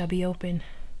door shall be open.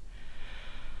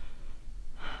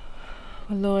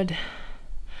 Well, Lord,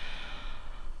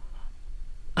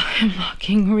 I'm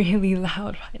knocking really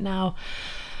loud right now.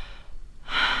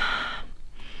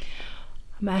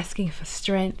 I'm asking for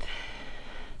strength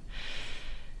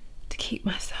to keep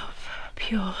myself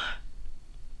pure.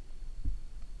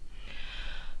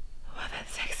 While that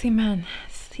sexy man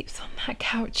sleeps on that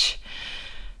couch.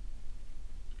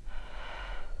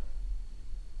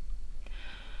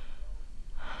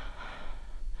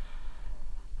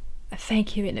 I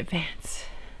thank you in advance.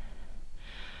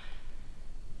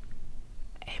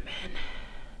 Amen.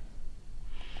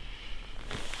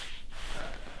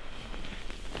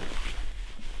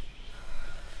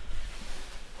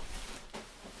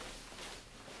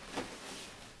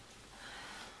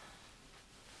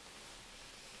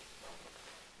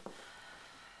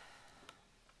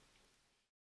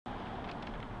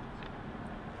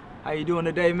 How you doing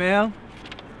today, ma'am?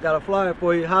 Got a flyer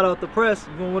for you, hot off the press.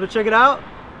 You want to check it out?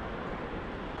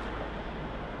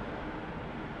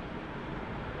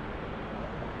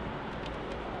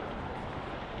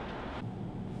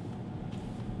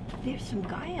 There's some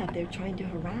guy out there trying to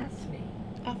harass me.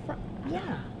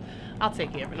 Yeah. I'll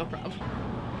take care of it, no problem.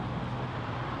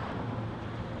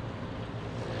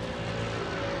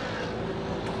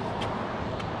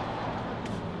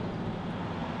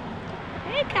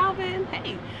 Hey, Calvin.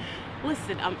 Hey.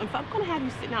 Listen, if I'm going to have you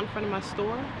sitting out in front of my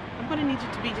store, I'm going to need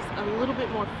you to be just a little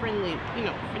bit more friendly,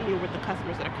 friendlier with the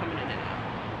customers that are coming in and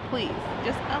out. Please,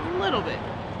 just a little bit.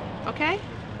 Okay?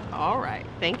 All right.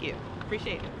 Thank you.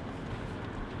 Appreciate it.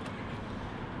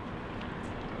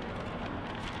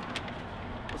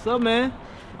 What's up, man?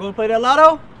 You gonna play that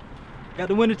lotto? Got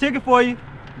the winning ticket for you.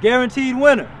 Guaranteed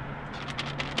winner.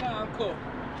 Nah, I'm cool.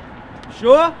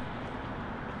 Sure?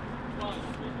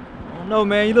 I don't know,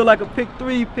 man. You look like a pick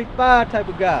 3, pick 5 type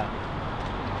of guy.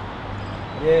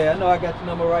 Yeah, I know I got your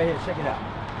number right here. Check it out.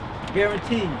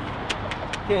 Guaranteed.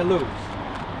 Can't lose.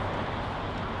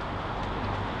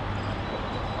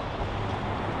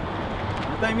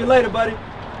 You thank me later, buddy.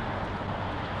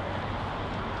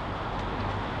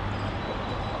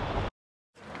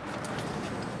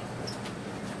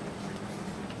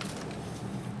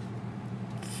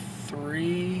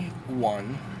 Three,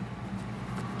 1,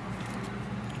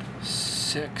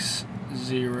 6,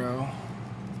 0,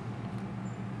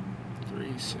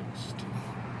 3, 6,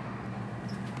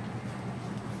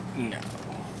 2. No.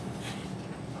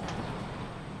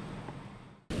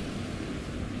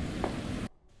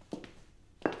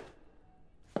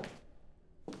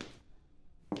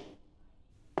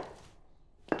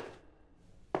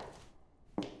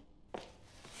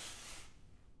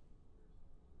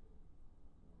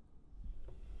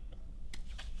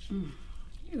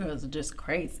 You girls are just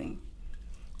crazy.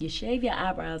 You shave your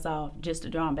eyebrows off just to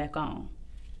draw them back on.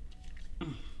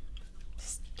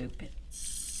 Stupid.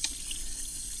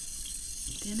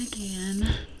 Then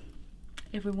again,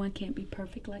 everyone can't be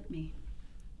perfect like me.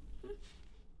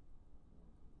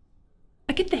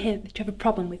 I get the hint that you have a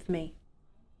problem with me.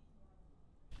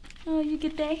 Oh, you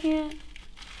get that hint?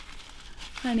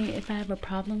 Honey, if I have a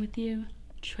problem with you,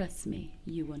 trust me,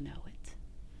 you will know it.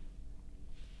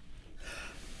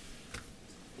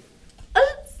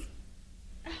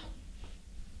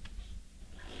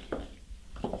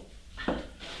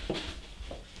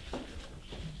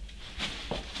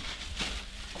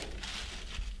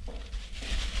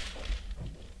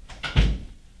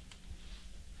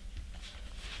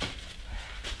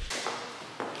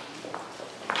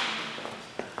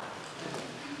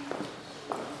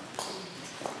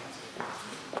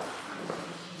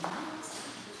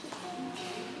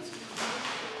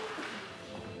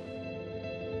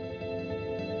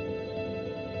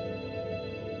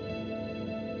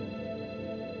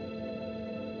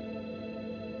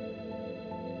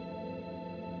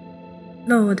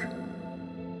 Lord,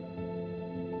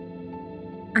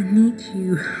 I need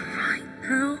you right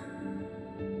now.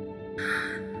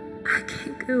 I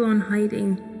can't go on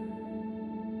hiding.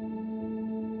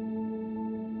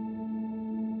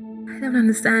 I don't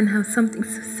understand how something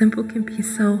so simple can be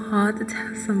so hard to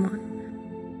tell someone.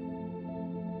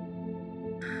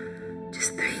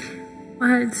 Just 3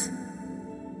 words.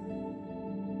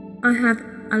 I have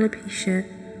alopecia.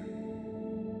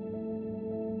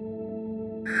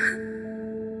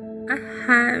 I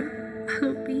have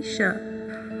alopecia.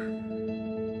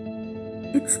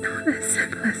 It's not as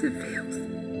simple as it feels.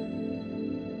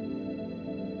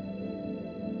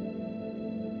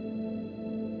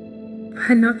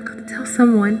 I know I've got to tell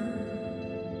someone.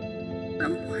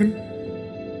 Someone.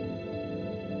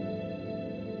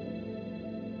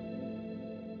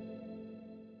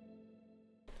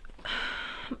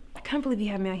 I can't believe you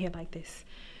have me out here like this.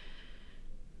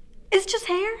 It's just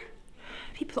hair.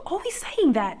 People are always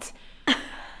saying that.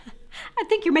 I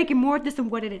think you're making more of this than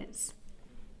what it is.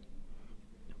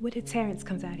 What if Terrence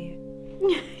comes out here?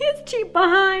 He's cheap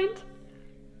behind.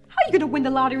 How are you gonna win the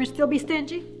lottery and still be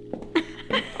stingy?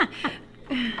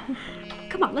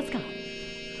 Come on, let's go.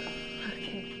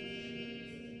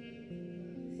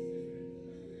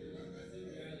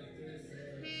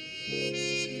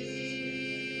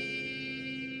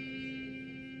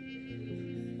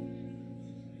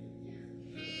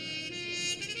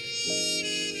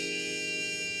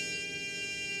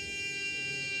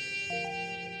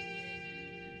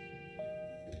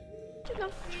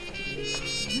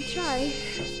 Try.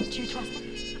 Do you trust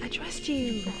me? I trust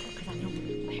you. Because I know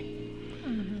where.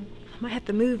 I might have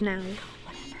to move now.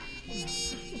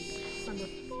 It's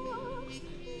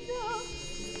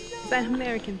that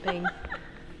American thing.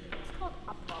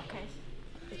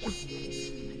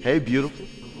 Hey, beautiful.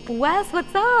 Wes,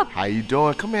 what's up? How you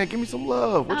doing? Come here, give me some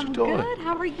love. What you doing? I'm good.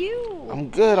 How are you? I'm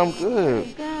good. I'm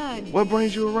good. Good. What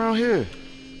brings you around here?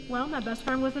 Well, my best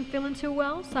friend wasn't feeling too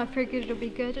well, so I figured it'll be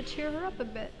good to cheer her up a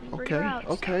bit. And bring her out.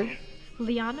 Okay.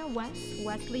 Liana, Wes,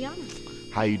 Liana.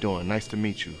 How you doing? Nice to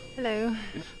meet you. Hello.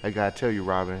 I gotta tell you,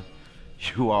 Robin,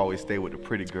 you always stay with the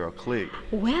pretty girl clique.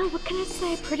 Well, what can I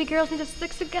say? Pretty girls need to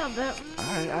stick together.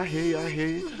 I hear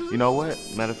you. You know what?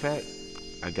 Matter of fact,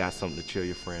 I got something to cheer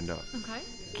your friend up. Okay.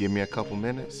 Give me a couple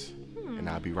minutes, and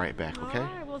I'll be right back, okay? All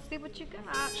right, we'll see what you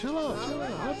got. Chill out.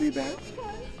 I'll be back.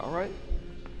 All right.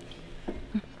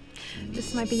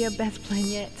 This might be your best plan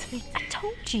yet. I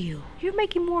told you. You're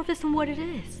making more of this than what it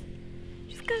is.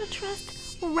 You just gotta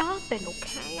trust Robin,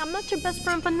 okay? I'm not your best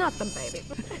friend for nothing, baby.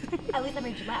 At least I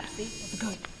made you laugh, see? That's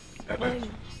good.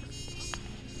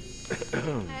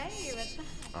 Hey, Richard.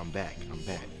 I'm back.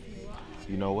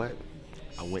 You know what?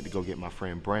 I went to go get my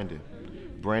friend Brandon.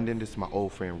 Brandon, this is my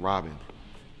old friend Robin.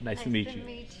 Nice to meet you.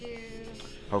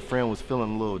 Her friend was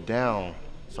feeling a little down,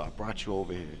 so I brought you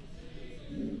over here.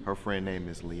 Her friend name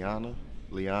is Liana.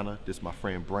 Liana, this is my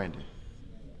friend Brandon.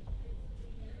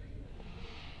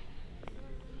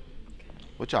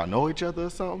 What, y'all know each other or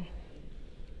something?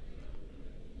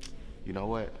 You know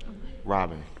what?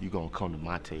 Robin, you gonna come to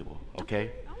my table,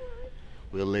 okay?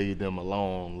 We'll leave them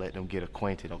alone, let them get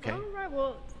acquainted, okay? All right,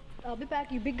 well, I'll be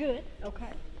back. You be good,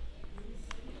 okay?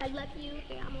 I love you,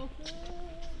 te amo.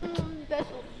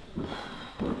 Besos.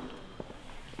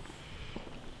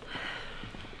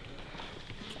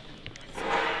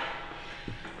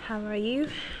 How are you?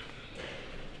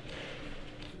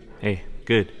 Hey,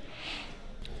 good.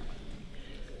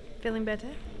 Feeling better?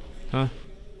 Huh?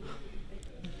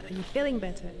 Are you feeling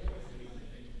better?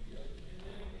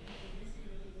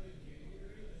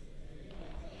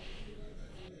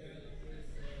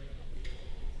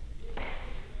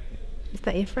 Is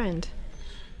that your friend?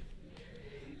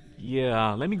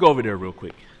 Yeah, let me go over there real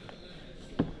quick.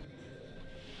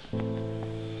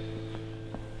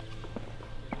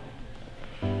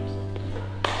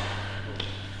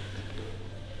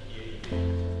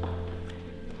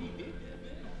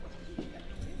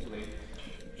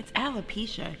 It's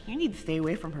alopecia. You need to stay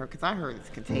away from her because I heard it's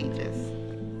contagious.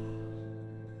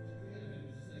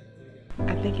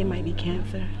 I think it might be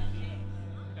cancer.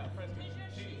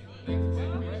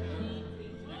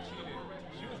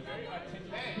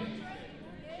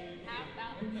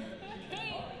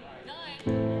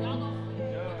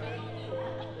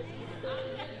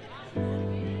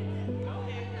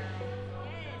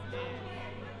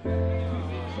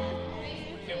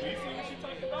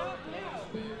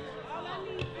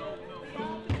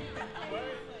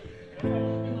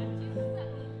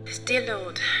 Dear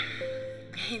Lord,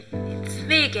 it's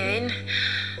me again.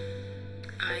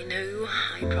 I know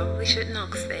I probably shouldn't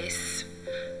ask this.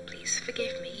 Please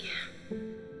forgive me.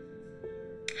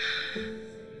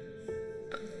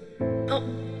 But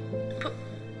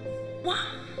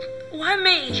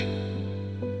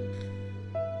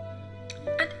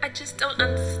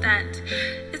understand.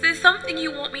 Is there something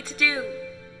you want me to do?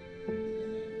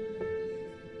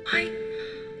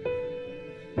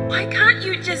 Why can't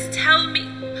you just tell me?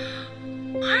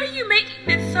 Why are you making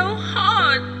this so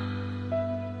hard?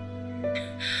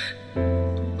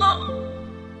 Lord,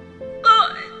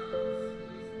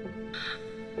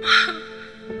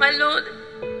 my Lord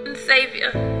and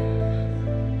Savior,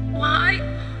 why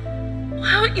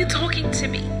aren't you talking to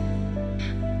me?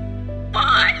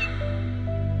 Why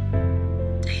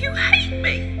do you hate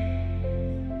me?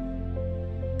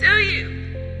 Do you?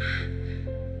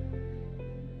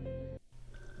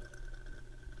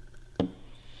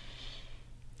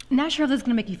 Not sure if this is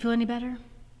gonna make you feel any better.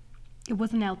 It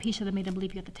wasn't alopecia that made him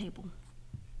leave you at the table.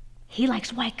 He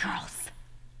likes white girls.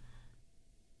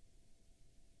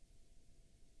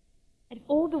 And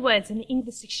all the words in the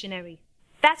English dictionary.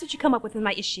 That's what you come up with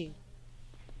my issue.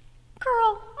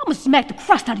 Girl, I'm gonna smack the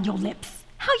crust out of your lips.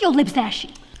 How your lips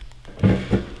ashy?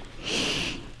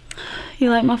 You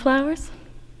like my flowers?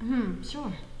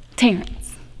 Sure.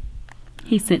 Terrence.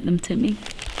 He sent them to me.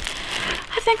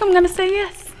 I think I'm gonna say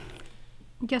yes.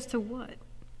 Guess to what?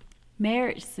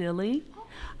 Marriage, silly.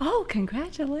 Oh,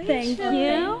 congratulations. Thank you.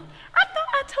 I thought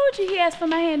I told you he asked for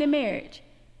my hand in marriage.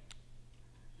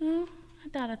 Oh, I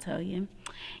thought I told you.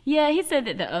 Yeah, he said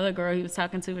that the other girl he was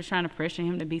talking to was trying to pressure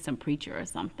him to be some preacher or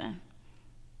something.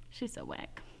 She's so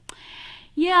whack.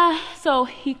 Yeah, so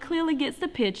he clearly gets the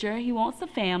picture. He wants a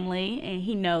family, and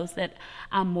he knows that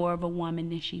I'm more of a woman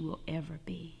than she will ever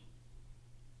be.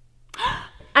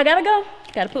 I gotta go.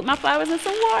 Gotta put my flowers in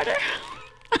some water.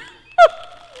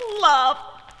 Love.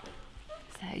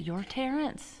 Is that your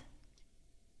Terrence?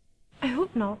 I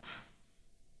hope not.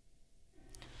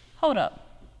 Hold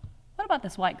up. What about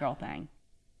this white girl thing?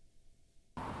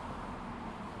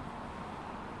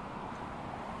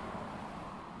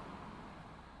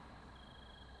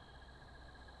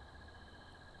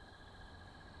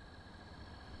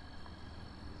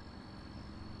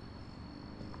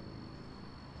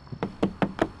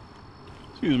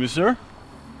 Excuse me, sir.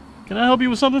 Can I help you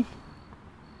with something?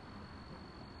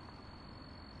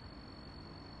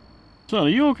 Son, are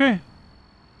you okay?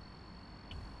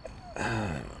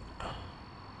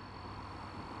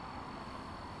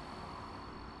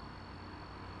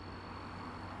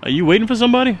 Are you waiting for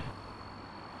somebody?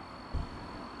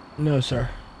 No, sir.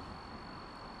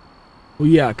 Well,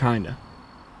 yeah, kinda.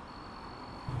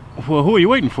 Well, who are you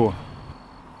waiting for?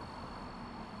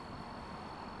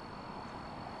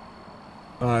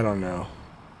 I don't know.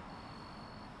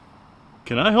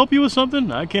 Can I help you with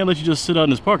something? I can't let you just sit out in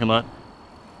this parking lot.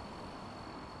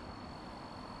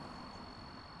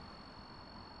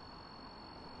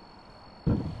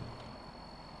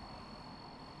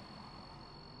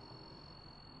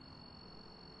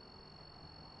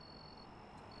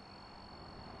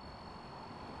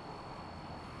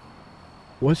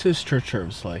 What's his church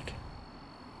service like?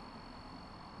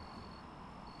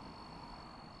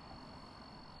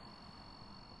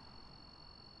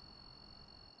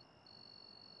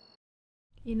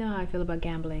 You know how I feel about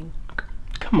gambling.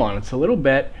 Come on, it's a little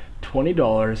bet.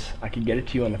 $20. I could get it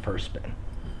to you on the first spin.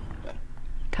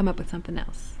 Come up with something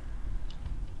else.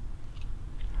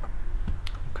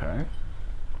 Okay.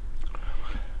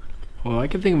 Well, I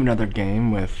could think of another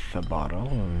game with a bottle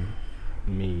and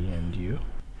me and you.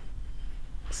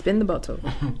 Spin the bottle.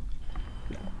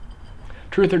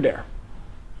 Truth or dare?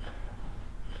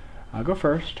 I'll go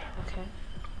first. Okay.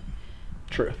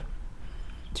 Truth.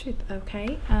 Truth,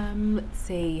 okay. Let's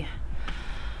see.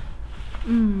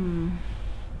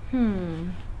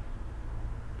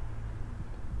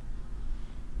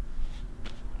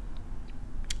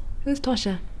 Who's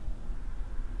Tasha?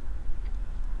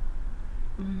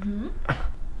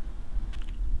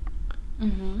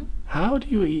 How do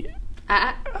you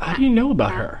how do you know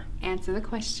about her? Answer the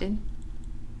question.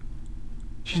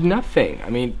 She's nothing. I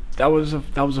mean, that was a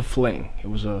fling. It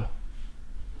was a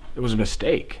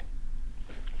mistake.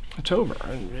 It's over.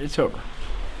 It's over.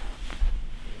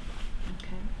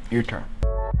 Okay. Your turn.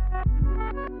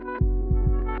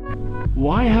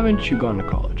 Why haven't you gone to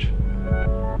college?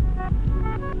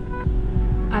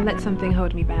 I let something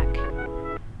hold me back.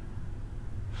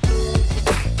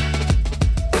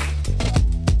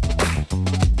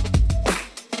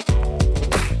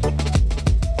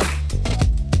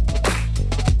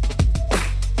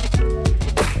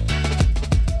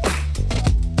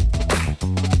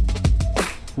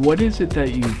 What is it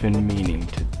that you've been meaning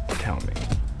to tell me?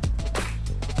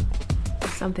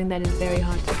 Something that is very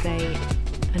hard to say,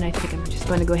 and I think I'm just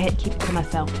going to go ahead and keep it to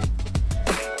myself.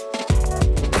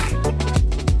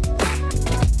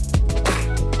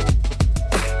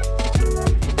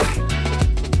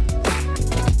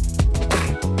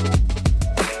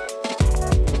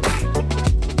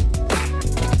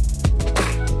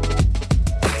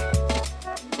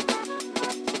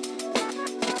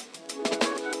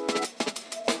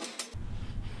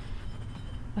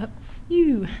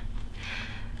 You.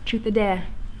 Truth or dare?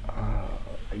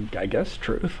 I guess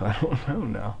truth. I don't know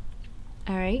now.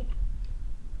 All right.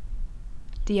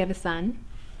 Do you have a son?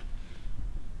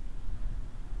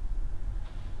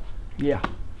 Yeah.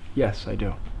 Yes, I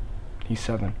do. He's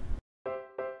 7.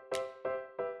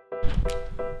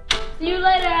 See you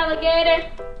later, alligator.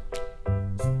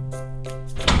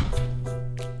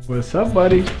 What's up,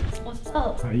 buddy? What's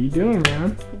up? How you doing,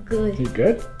 man? Good. You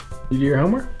good? You do your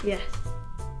homework? Yes.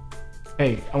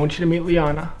 Hey, I want you to meet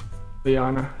Liana.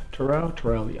 Liana Terrell,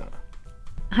 Liana.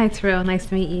 Hi, Terrell. Nice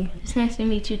to meet you. It's nice to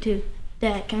meet you too.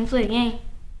 Dad, can we play a game?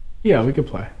 Yeah, we can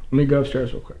play. Let me go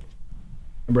upstairs real quick.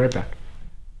 I'll be right back.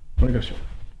 Let me go upstairs.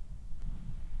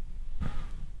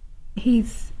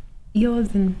 He's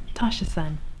yours and Tasha's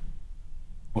son.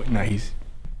 Well, no, he's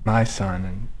my son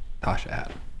and Tasha had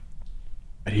him.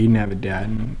 But he didn't have a dad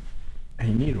and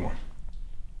he needed one.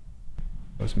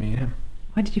 It was me and him.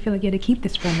 Why did you feel like you had to keep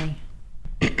this from me?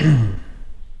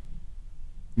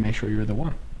 Make sure you're the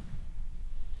one.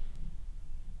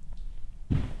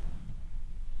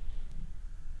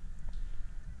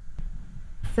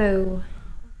 So,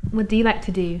 what do you like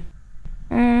to do?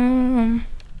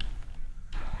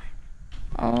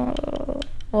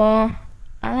 Well,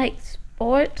 I like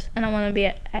sports and I want to be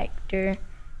an actor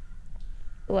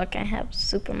so I can have a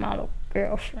supermodel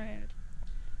girlfriend.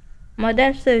 My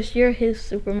dad says you're his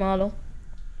supermodel.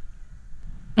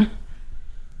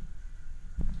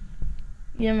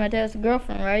 You're my dad's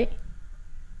girlfriend, right?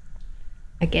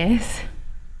 I guess.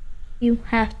 You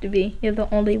have to be. You're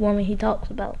the only woman he talks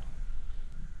about.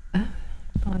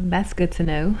 Well, that's good to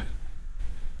know.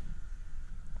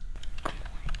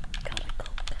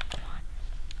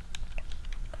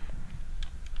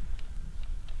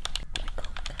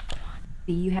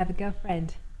 Do you have a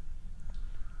girlfriend?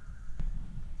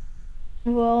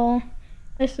 Well,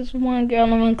 this is one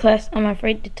girl in my class I'm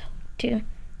afraid to talk to.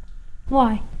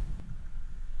 Why?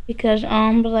 Because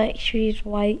I'm black, she's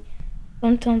white.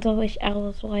 Sometimes I wish I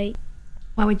was white.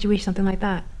 Why would you wish something like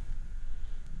that?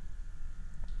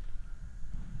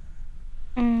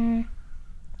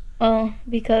 Well,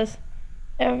 because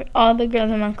all the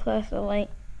girls in my class are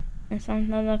white, and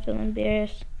sometimes I feel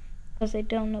embarrassed because they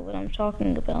don't know what I'm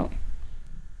talking about.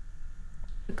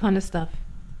 What kind of stuff?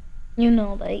 You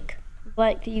know, like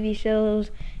black TV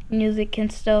shows, music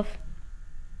and stuff.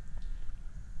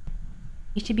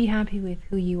 You should be happy with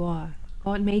who you are.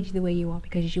 God made you the way you are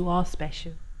because you are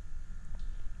special.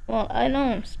 Well, I know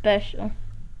I'm special.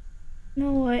 You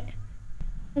know what?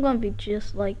 I'm gonna be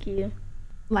just like you.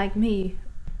 Like me?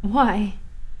 Why?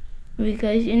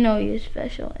 Because you know you're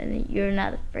special and you're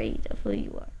not afraid of who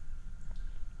you are.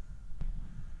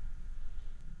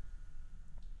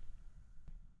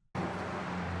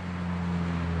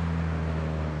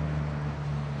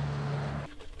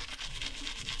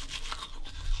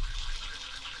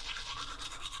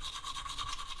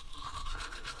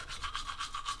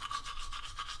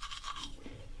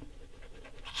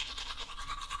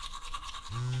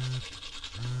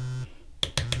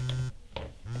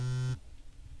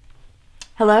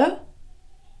 Hello?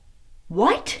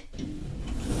 What?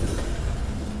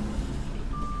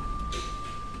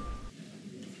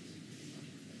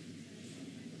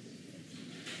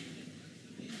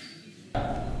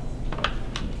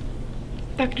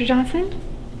 Dr. Johnson?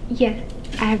 Yes,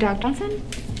 I have Dr. Johnson.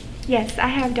 Yes, I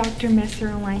have Dr. Messer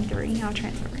on line 3. I'll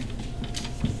transfer.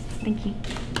 Thank you.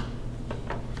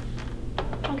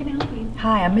 How can I help you?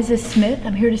 Hi, I'm Mrs. Smith.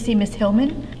 I'm here to see Miss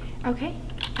Hillman. Okay.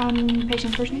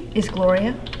 Patient's first name? Is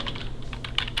Gloria?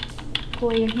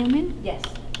 Gloria Hillman? Yes.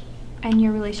 And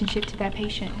your relationship to that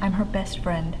patient? I'm her best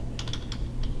friend.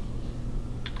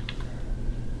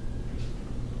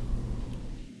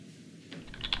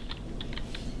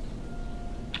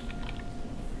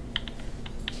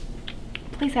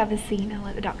 Please have a seat and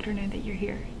let the doctor know that you're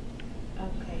here.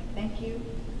 Okay, thank you.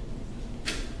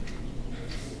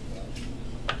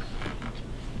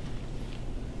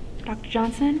 Dr.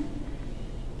 Johnson,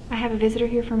 I have a visitor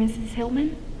here for Mrs.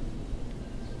 Hillman.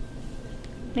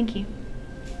 Thank you.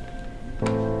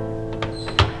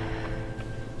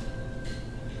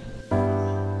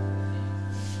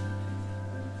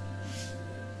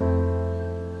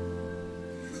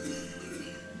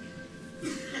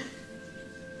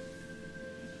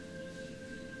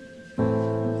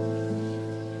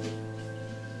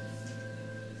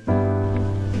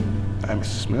 Hi, Mrs.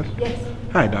 Smith. Yes.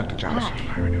 Hi, Dr. Johnson. Hi.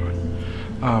 How are you doing?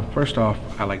 First off,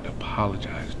 I'd like to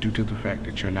apologize. Due to the fact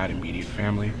that you're not immediate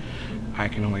family, I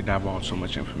can only divulge so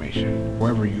much information.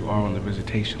 Wherever you are on the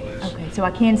visitation list. Okay, so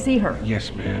I can see her?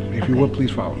 Yes, ma'am. If you would, please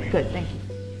follow me. Good, thank you.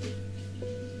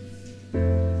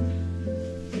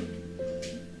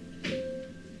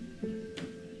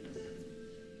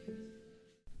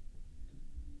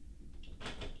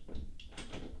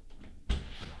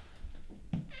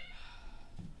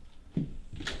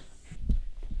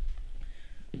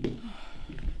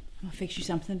 fix you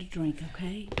something to drink,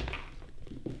 okay?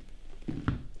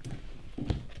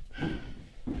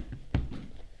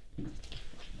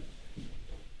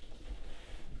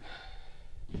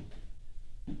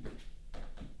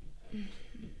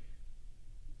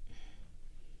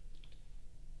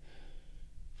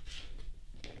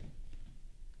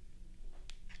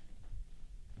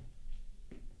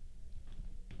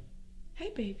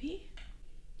 Hey, baby.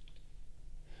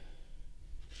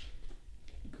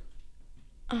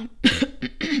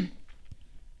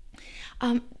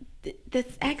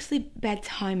 That's actually bad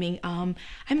timing. I'm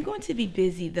going to be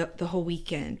busy the whole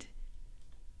weekend.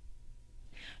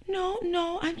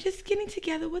 No, I'm just getting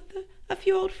together with a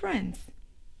few old friends.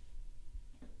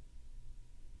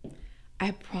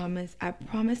 I promise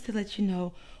to let you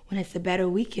know when it's a better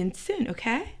weekend soon,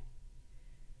 okay?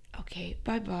 Okay,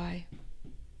 bye-bye.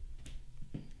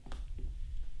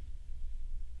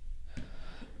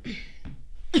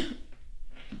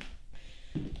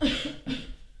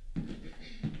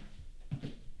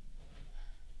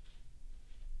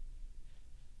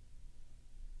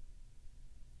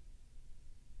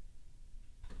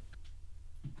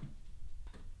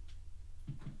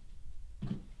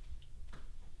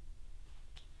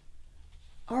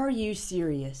 Are you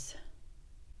serious?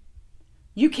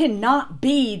 You cannot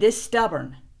be this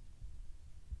stubborn.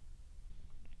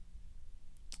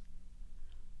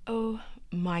 Oh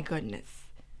my goodness.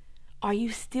 Are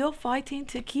you still fighting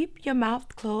to keep your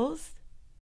mouth closed?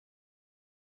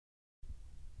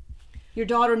 Your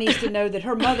daughter needs to know that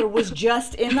her mother was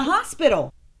just in the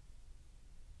hospital.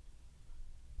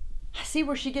 I see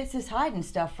where she gets this hiding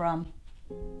stuff from.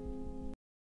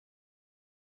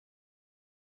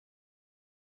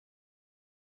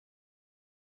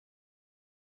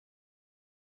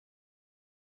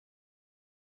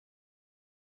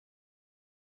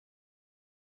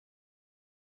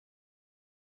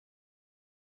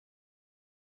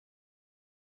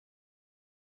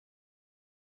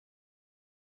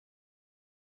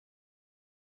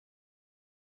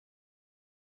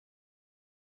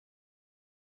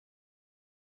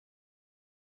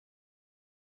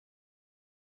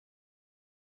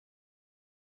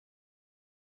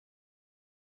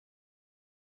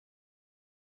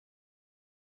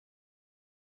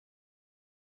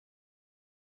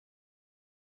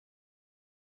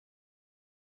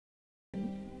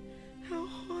 How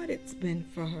hard it's been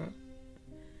for her.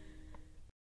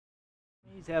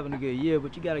 He's having a good year,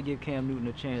 but you gotta give Cam Newton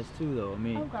a chance too, though. I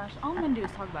mean, Oh gosh, all I'm gonna do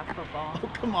is talk about football.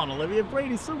 Oh, come on, Olivia.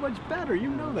 Brady's so much better. You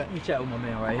know that. let me chat with my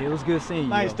man right here. It was good seeing you.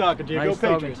 Nice yo. talking to you. Nice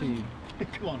Go talking Patriots. to you.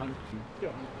 Come on, honey.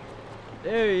 Go.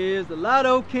 There he is, the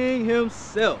Lotto King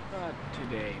himself. Not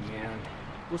today, man.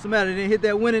 What's the matter? Didn't hit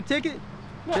that winning ticket?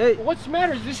 What, Hey. What's the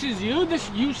matter? This is you?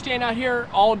 You stand out here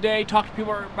all day, talk to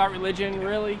people about religion,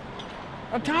 really?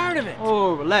 I'm tired of it.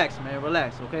 Oh, relax, man,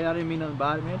 relax, okay? I didn't mean nothing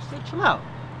about it, man. Just chill out.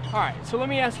 All right, so let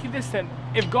me ask you this then.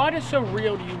 If God is so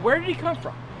real to you, where did he come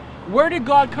from? Where did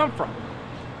God come from?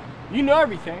 You know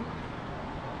everything.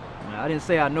 I didn't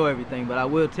say I know everything, but I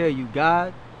will tell you,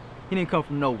 God, he didn't come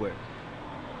from nowhere.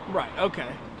 Right,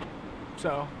 okay.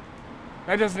 So,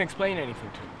 that doesn't explain anything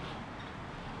to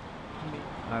me.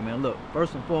 All right, man, look,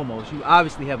 first and foremost, you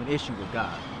obviously have an issue with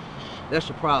God. That's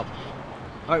your problem.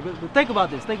 All right, but think about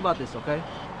this, okay?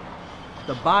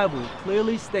 The Bible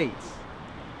clearly states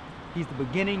he's the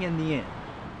beginning and the end,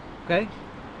 okay?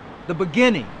 The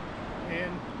beginning.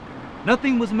 And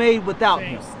nothing was made without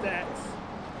him. Stats.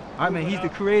 All right, man, he's the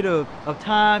creator of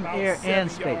time, air, and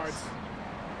space.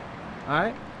 All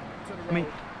right? I mean,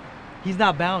 he's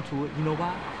not bound to it. You know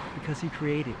why? Because he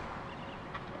created it.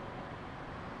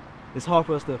 It's hard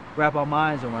for us to wrap our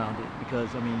minds around it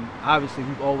because, I mean, obviously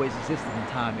we've always existed in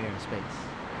time, air, and space.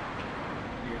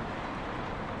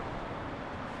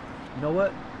 You know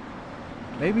what?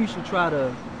 Maybe you should try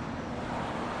to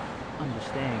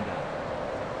understand God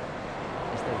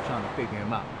instead of trying to figure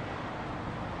him out.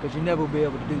 Because you never will be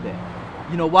able to do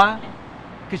that. You know why?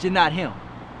 Because you're not him.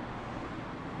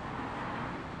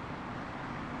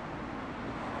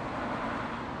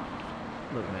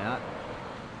 Look, man,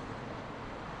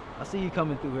 I see you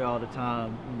coming through here all the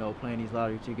time, you know, playing these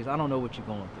lottery tickets. I don't know what you're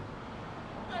going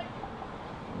through.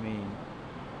 I mean,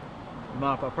 you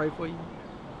mind if I pray for you?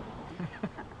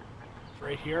 It's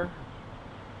right here.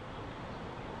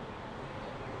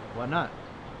 Why not?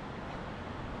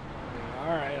 All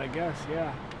right, I guess,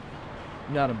 yeah.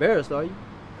 You're not embarrassed, are you?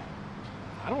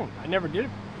 I never did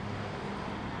it.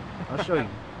 I'll show you.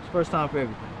 It's the first time for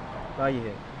everything. Bow your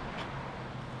head.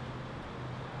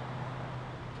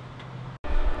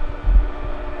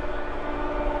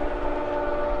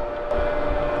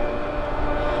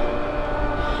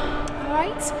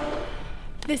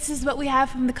 this is what we have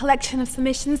from the collection of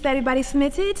submissions that everybody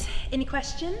submitted. Any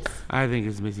questions? I think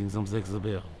it's missing some sex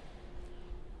appeal.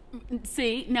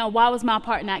 See, now why was my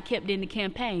part not kept in the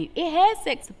campaign? It has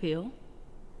sex appeal.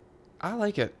 I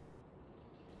like it.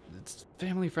 It's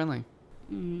family friendly.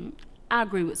 I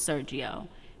agree with Sergio.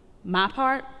 My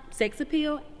part, sex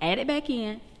appeal, add it back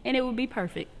in, and it would be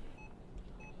perfect.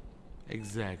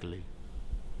 Exactly.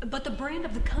 But the brand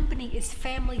of the company is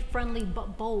family friendly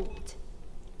but bold.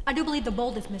 I do believe the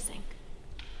bold is missing.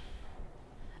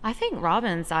 I think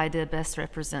Robin's idea best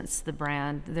represents the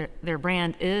brand. Their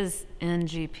brand is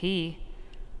NGP.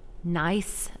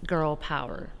 Nice girl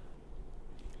power.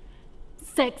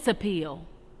 Sex appeal.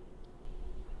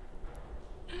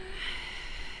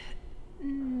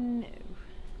 No.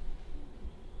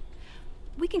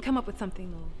 We can come up with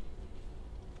something more.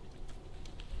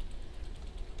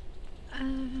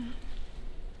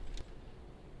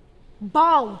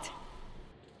 Bald.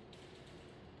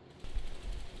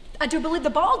 I do believe the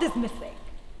bald is missing.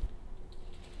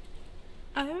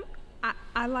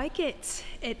 I like it.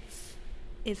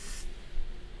 It's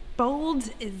bold,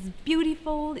 it's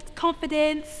beautiful, it's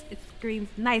confidence, it screams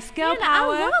nice girl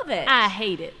power. I love it. I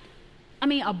hate it. I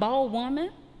mean, a bald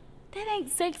woman, that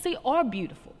ain't sexy or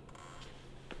beautiful.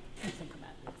 Let's think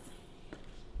about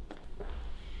this.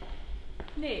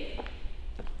 Nick,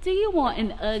 do you want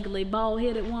an ugly,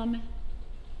 bald-headed woman?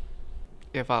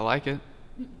 If I like it.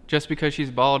 Just because she's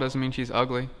bald doesn't mean she's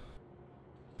ugly.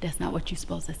 That's not what you're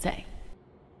supposed to say.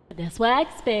 But that's what I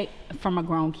expect from a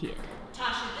grown kid.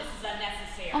 Tasha, this is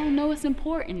unnecessary. Oh no, it's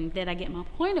important that I get my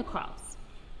point across.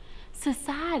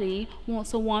 Society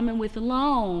wants a woman with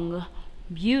long,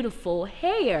 beautiful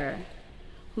hair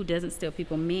who doesn't steal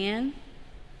people's men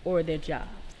or their jobs.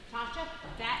 Tasha,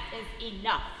 that is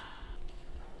enough.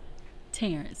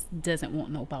 Terrence doesn't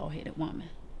want no bald-headed woman.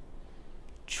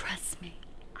 Trust me,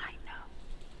 I know.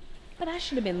 But I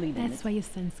should have been leaving. That's why your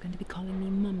son's going to be calling me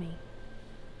mommy.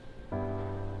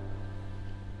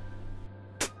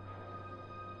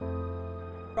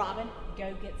 Robin,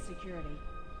 go get security.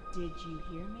 Did you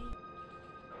hear me?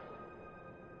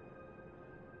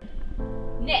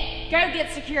 Nick, go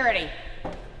get security.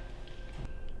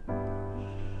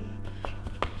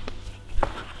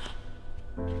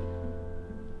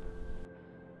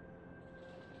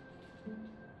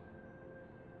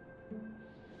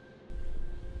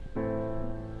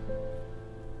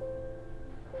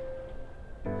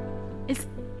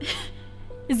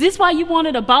 Is this why you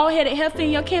wanted a bald-headed heifer in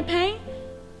your campaign?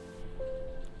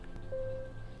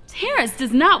 Terrence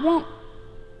does not want...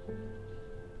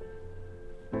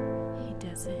 He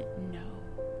doesn't know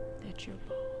that you're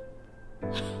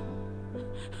bald.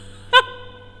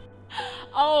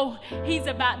 Oh, he's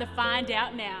about to find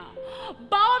out now.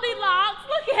 Baldy locks,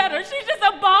 look at her. She's just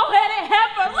a bald-headed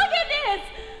heifer. Look at this.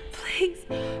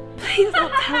 Please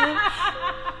don't tell him.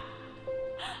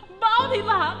 Baldy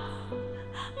locks,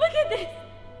 look at this.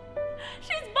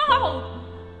 She's bald.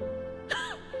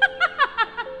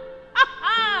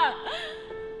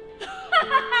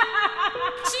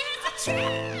 She's a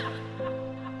child.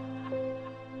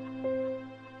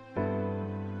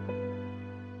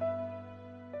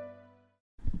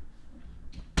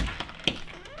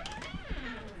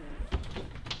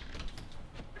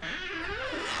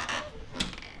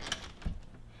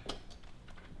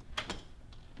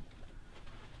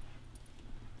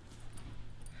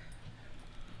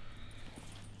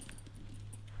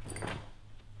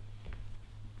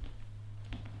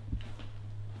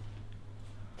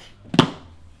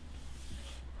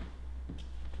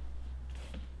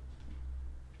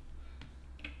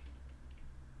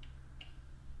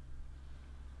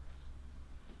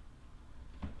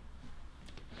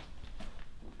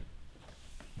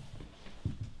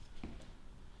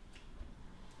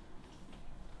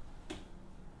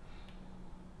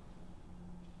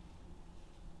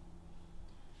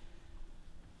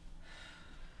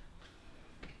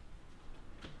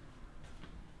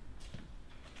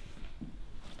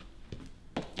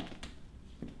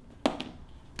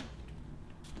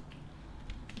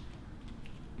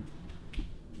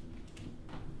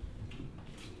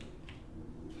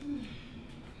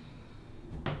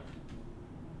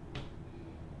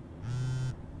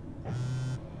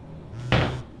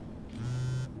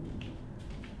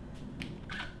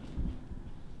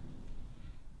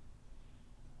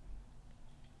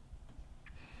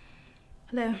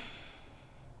 Hello.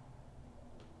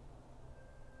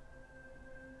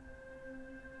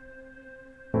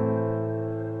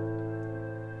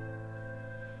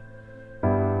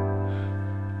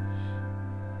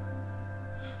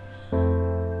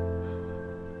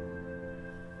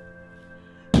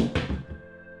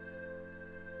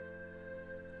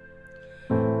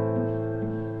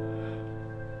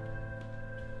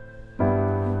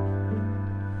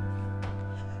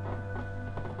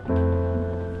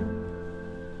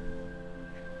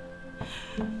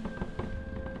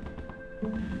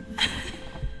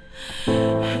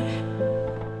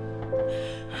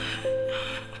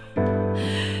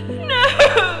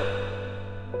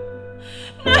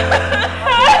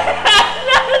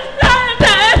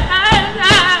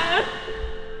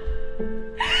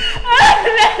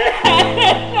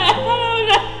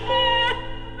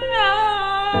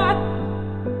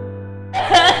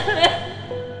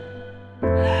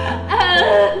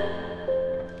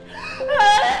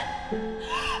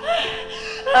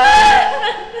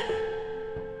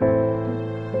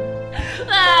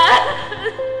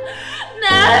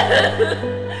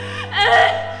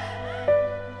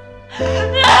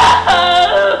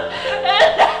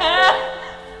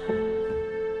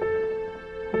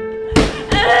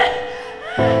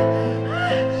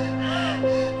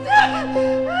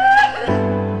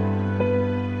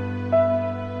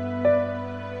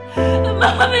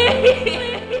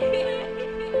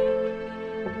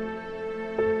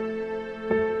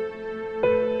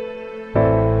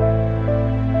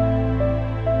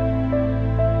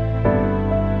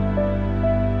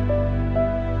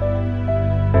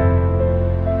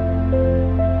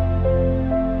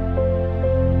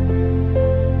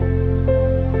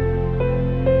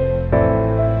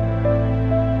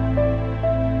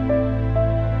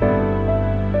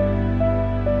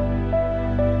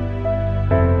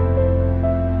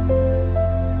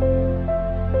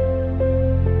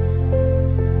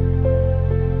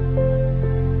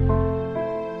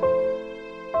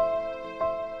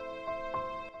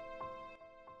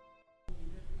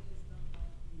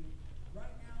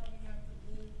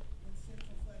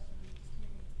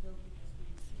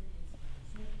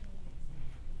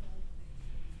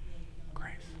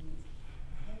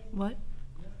 What?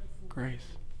 Grace,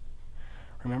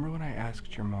 remember when I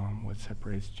asked your mom what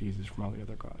separates Jesus from all the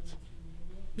other gods?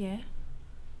 Yeah?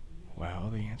 Well,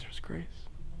 the answer is grace.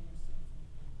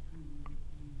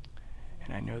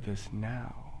 And I know this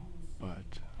now,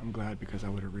 but I'm glad because I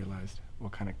would have realized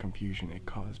what kind of confusion it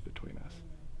caused between us.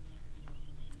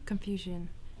 Confusion.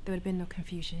 There would have been no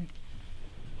confusion.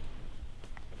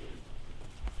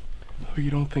 Oh,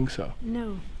 you don't think so?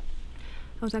 No.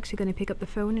 I was actually going to pick up the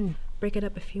phone and break it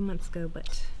up a few months ago,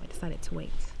 but I decided to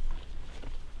wait.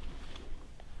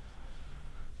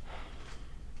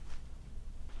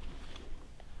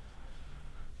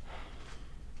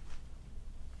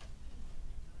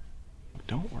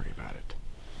 Don't worry about it.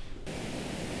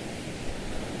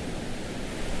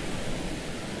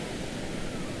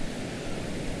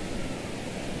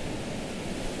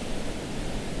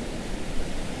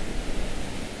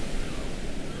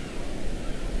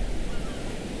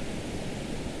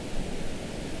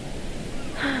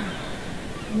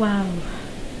 Wow.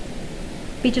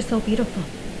 Beach is so beautiful.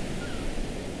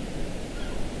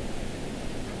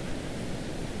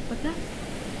 What's that?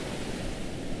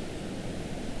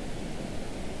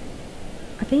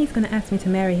 I think he's going to ask me to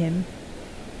marry him.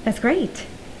 That's great.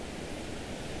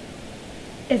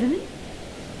 Isn't it?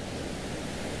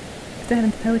 Still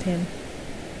haven't told him.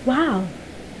 Wow.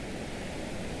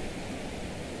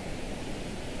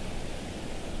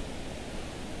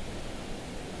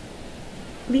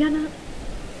 Liana,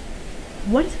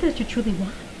 what is it that you truly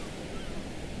want?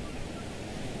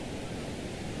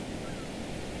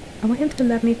 I want him to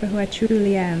love me for who I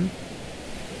truly am.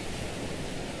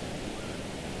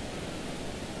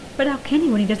 But how can he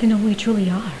when he doesn't know who you truly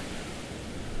are?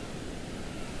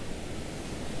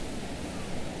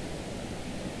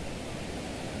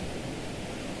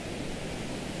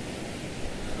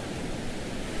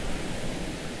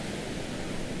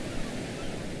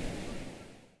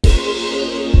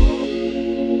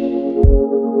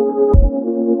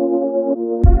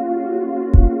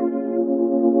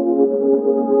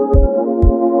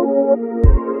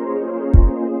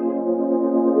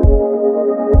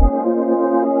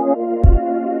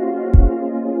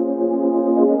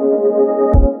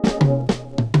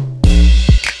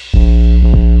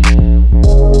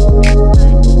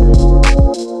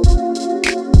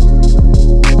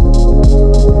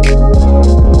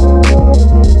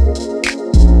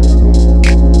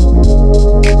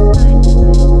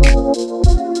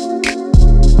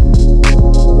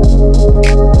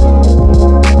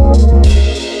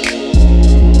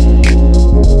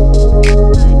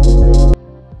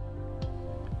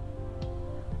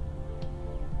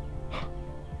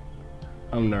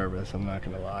 I'm nervous, I'm not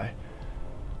gonna lie.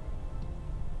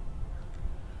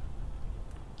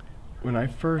 When I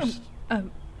first... what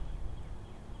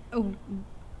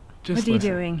Just are you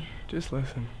listen. doing? Just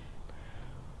listen.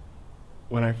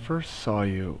 When I first saw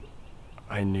you,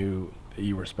 I knew that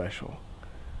you were special.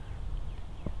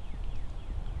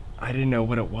 I didn't know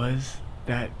what it was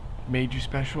that made you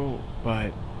special,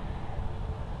 but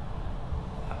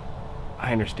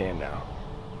I understand now.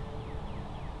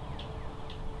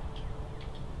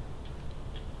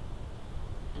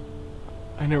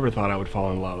 I never thought I would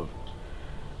fall in love.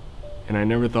 And I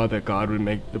never thought that God would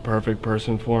make the perfect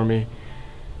person for me.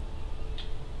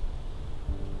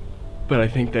 But I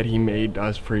think that He made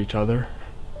us for each other.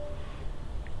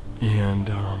 And,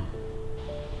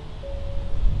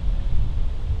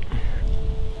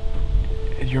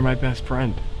 you're my best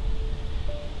friend.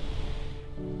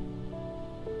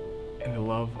 And the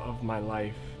love of my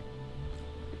life.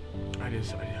 I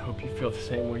hope you feel the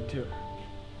same way too.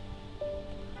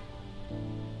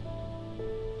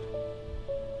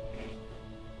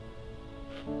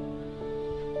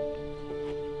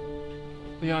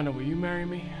 Liana, will you marry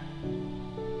me?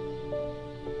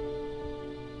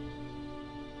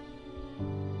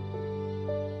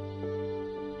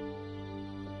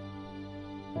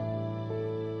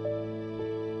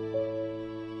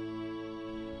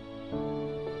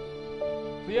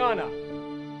 Liana!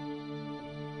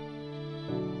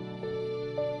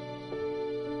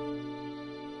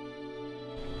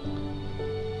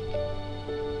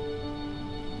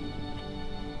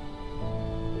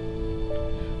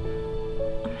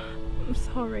 I'm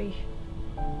sorry.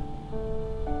 I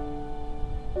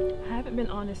haven't been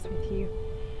honest with you.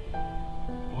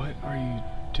 What are you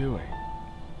doing?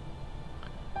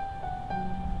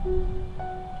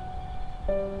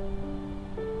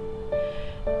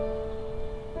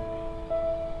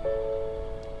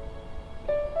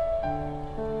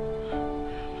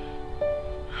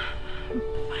 I'm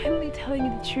finally telling you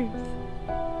the truth.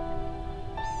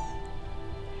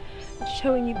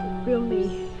 Showing you the real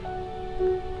me.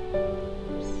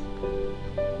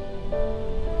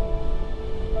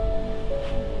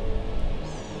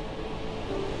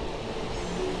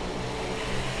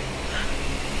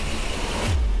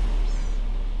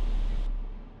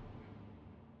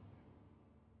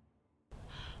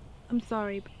 I'm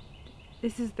sorry, but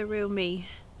this is the real me.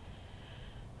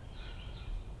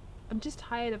 I'm just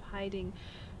tired of hiding.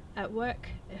 At work,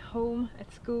 at home,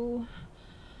 at school.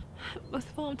 Most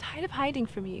of all, I'm tired of hiding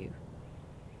from you.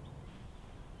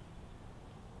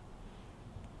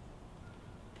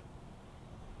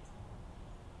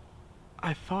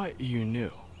 I thought you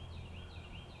knew.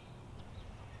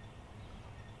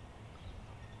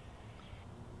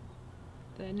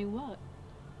 That I knew what?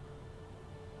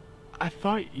 I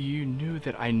thought you knew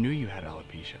that I knew you had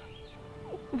alopecia.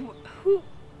 Who?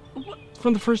 What?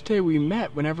 From the first day we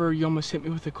met, whenever you almost hit me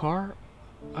with the car,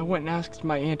 I went and asked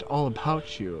my aunt all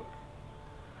about you.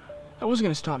 That wasn't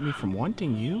going to stop me from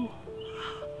wanting you.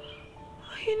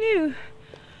 You knew.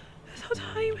 This whole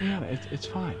time. Yeah, it's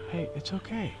fine. Hey, it's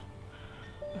okay.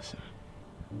 Listen.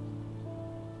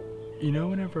 You know,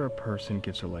 whenever a person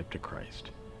gives their life to Christ,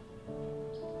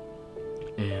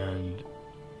 and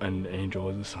an angel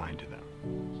is assigned to them,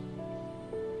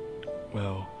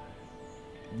 well,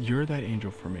 you're that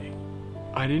angel for me.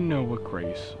 I didn't know what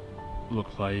grace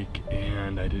looked like,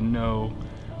 and I didn't know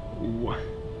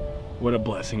what a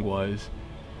blessing was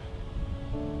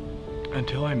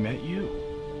until I met you.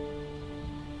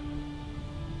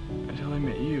 Until I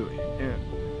met you. And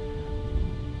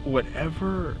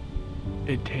whatever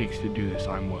it takes to do this,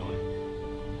 I'm willing.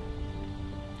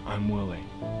 I'm willing.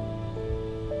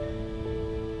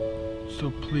 So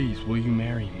please, will you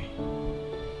marry me?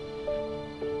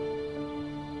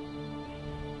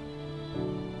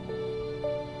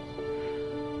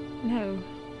 No.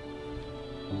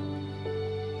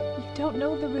 You don't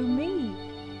know the real me.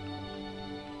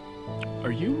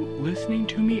 Are you listening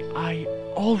to me? I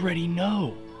already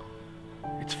know.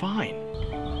 It's fine.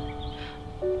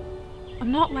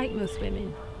 I'm not like most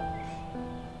women.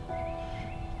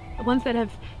 The ones that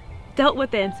have dealt with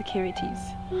their insecurities.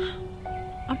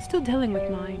 I'm still dealing with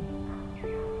mine.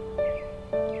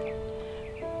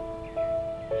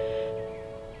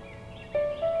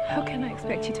 How can I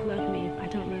expect you to love me if I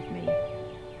don't love me?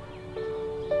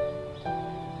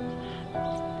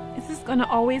 This is gonna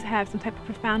always have some type of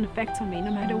profound effect on me,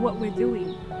 no matter what we're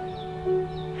doing.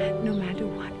 No matter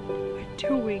what we're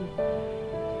doing.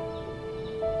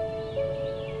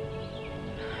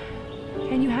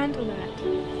 Can you handle that?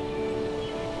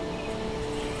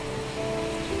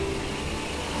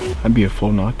 I'd be a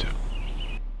fool not to.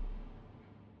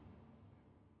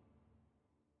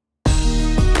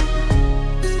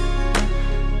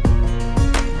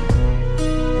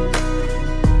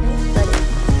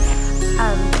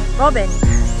 Robin,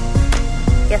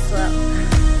 guess what?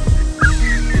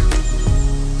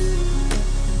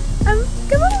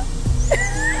 Come on.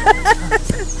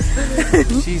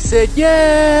 She said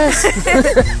yes.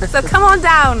 So come on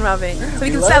down, Robin, so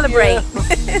we can celebrate.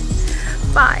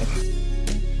 Bye.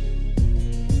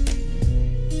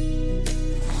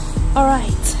 All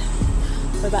right,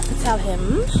 we're about to tell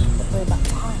him that we're about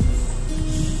to have.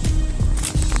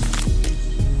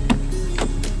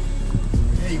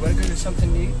 Hey, you want to go to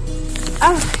something neat?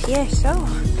 Oh, yeah, sure.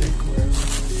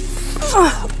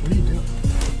 What are you doing?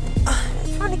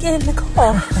 I'm trying to get in the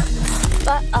car.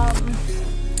 But,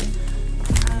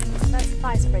 that's a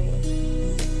surprise for you.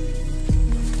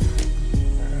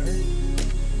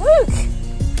 Luke!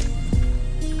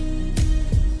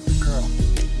 Girl.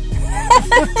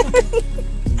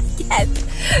 Yes!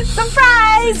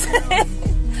 Surprise!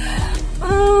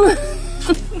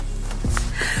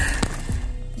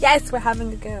 Yes, we're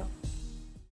having a girl.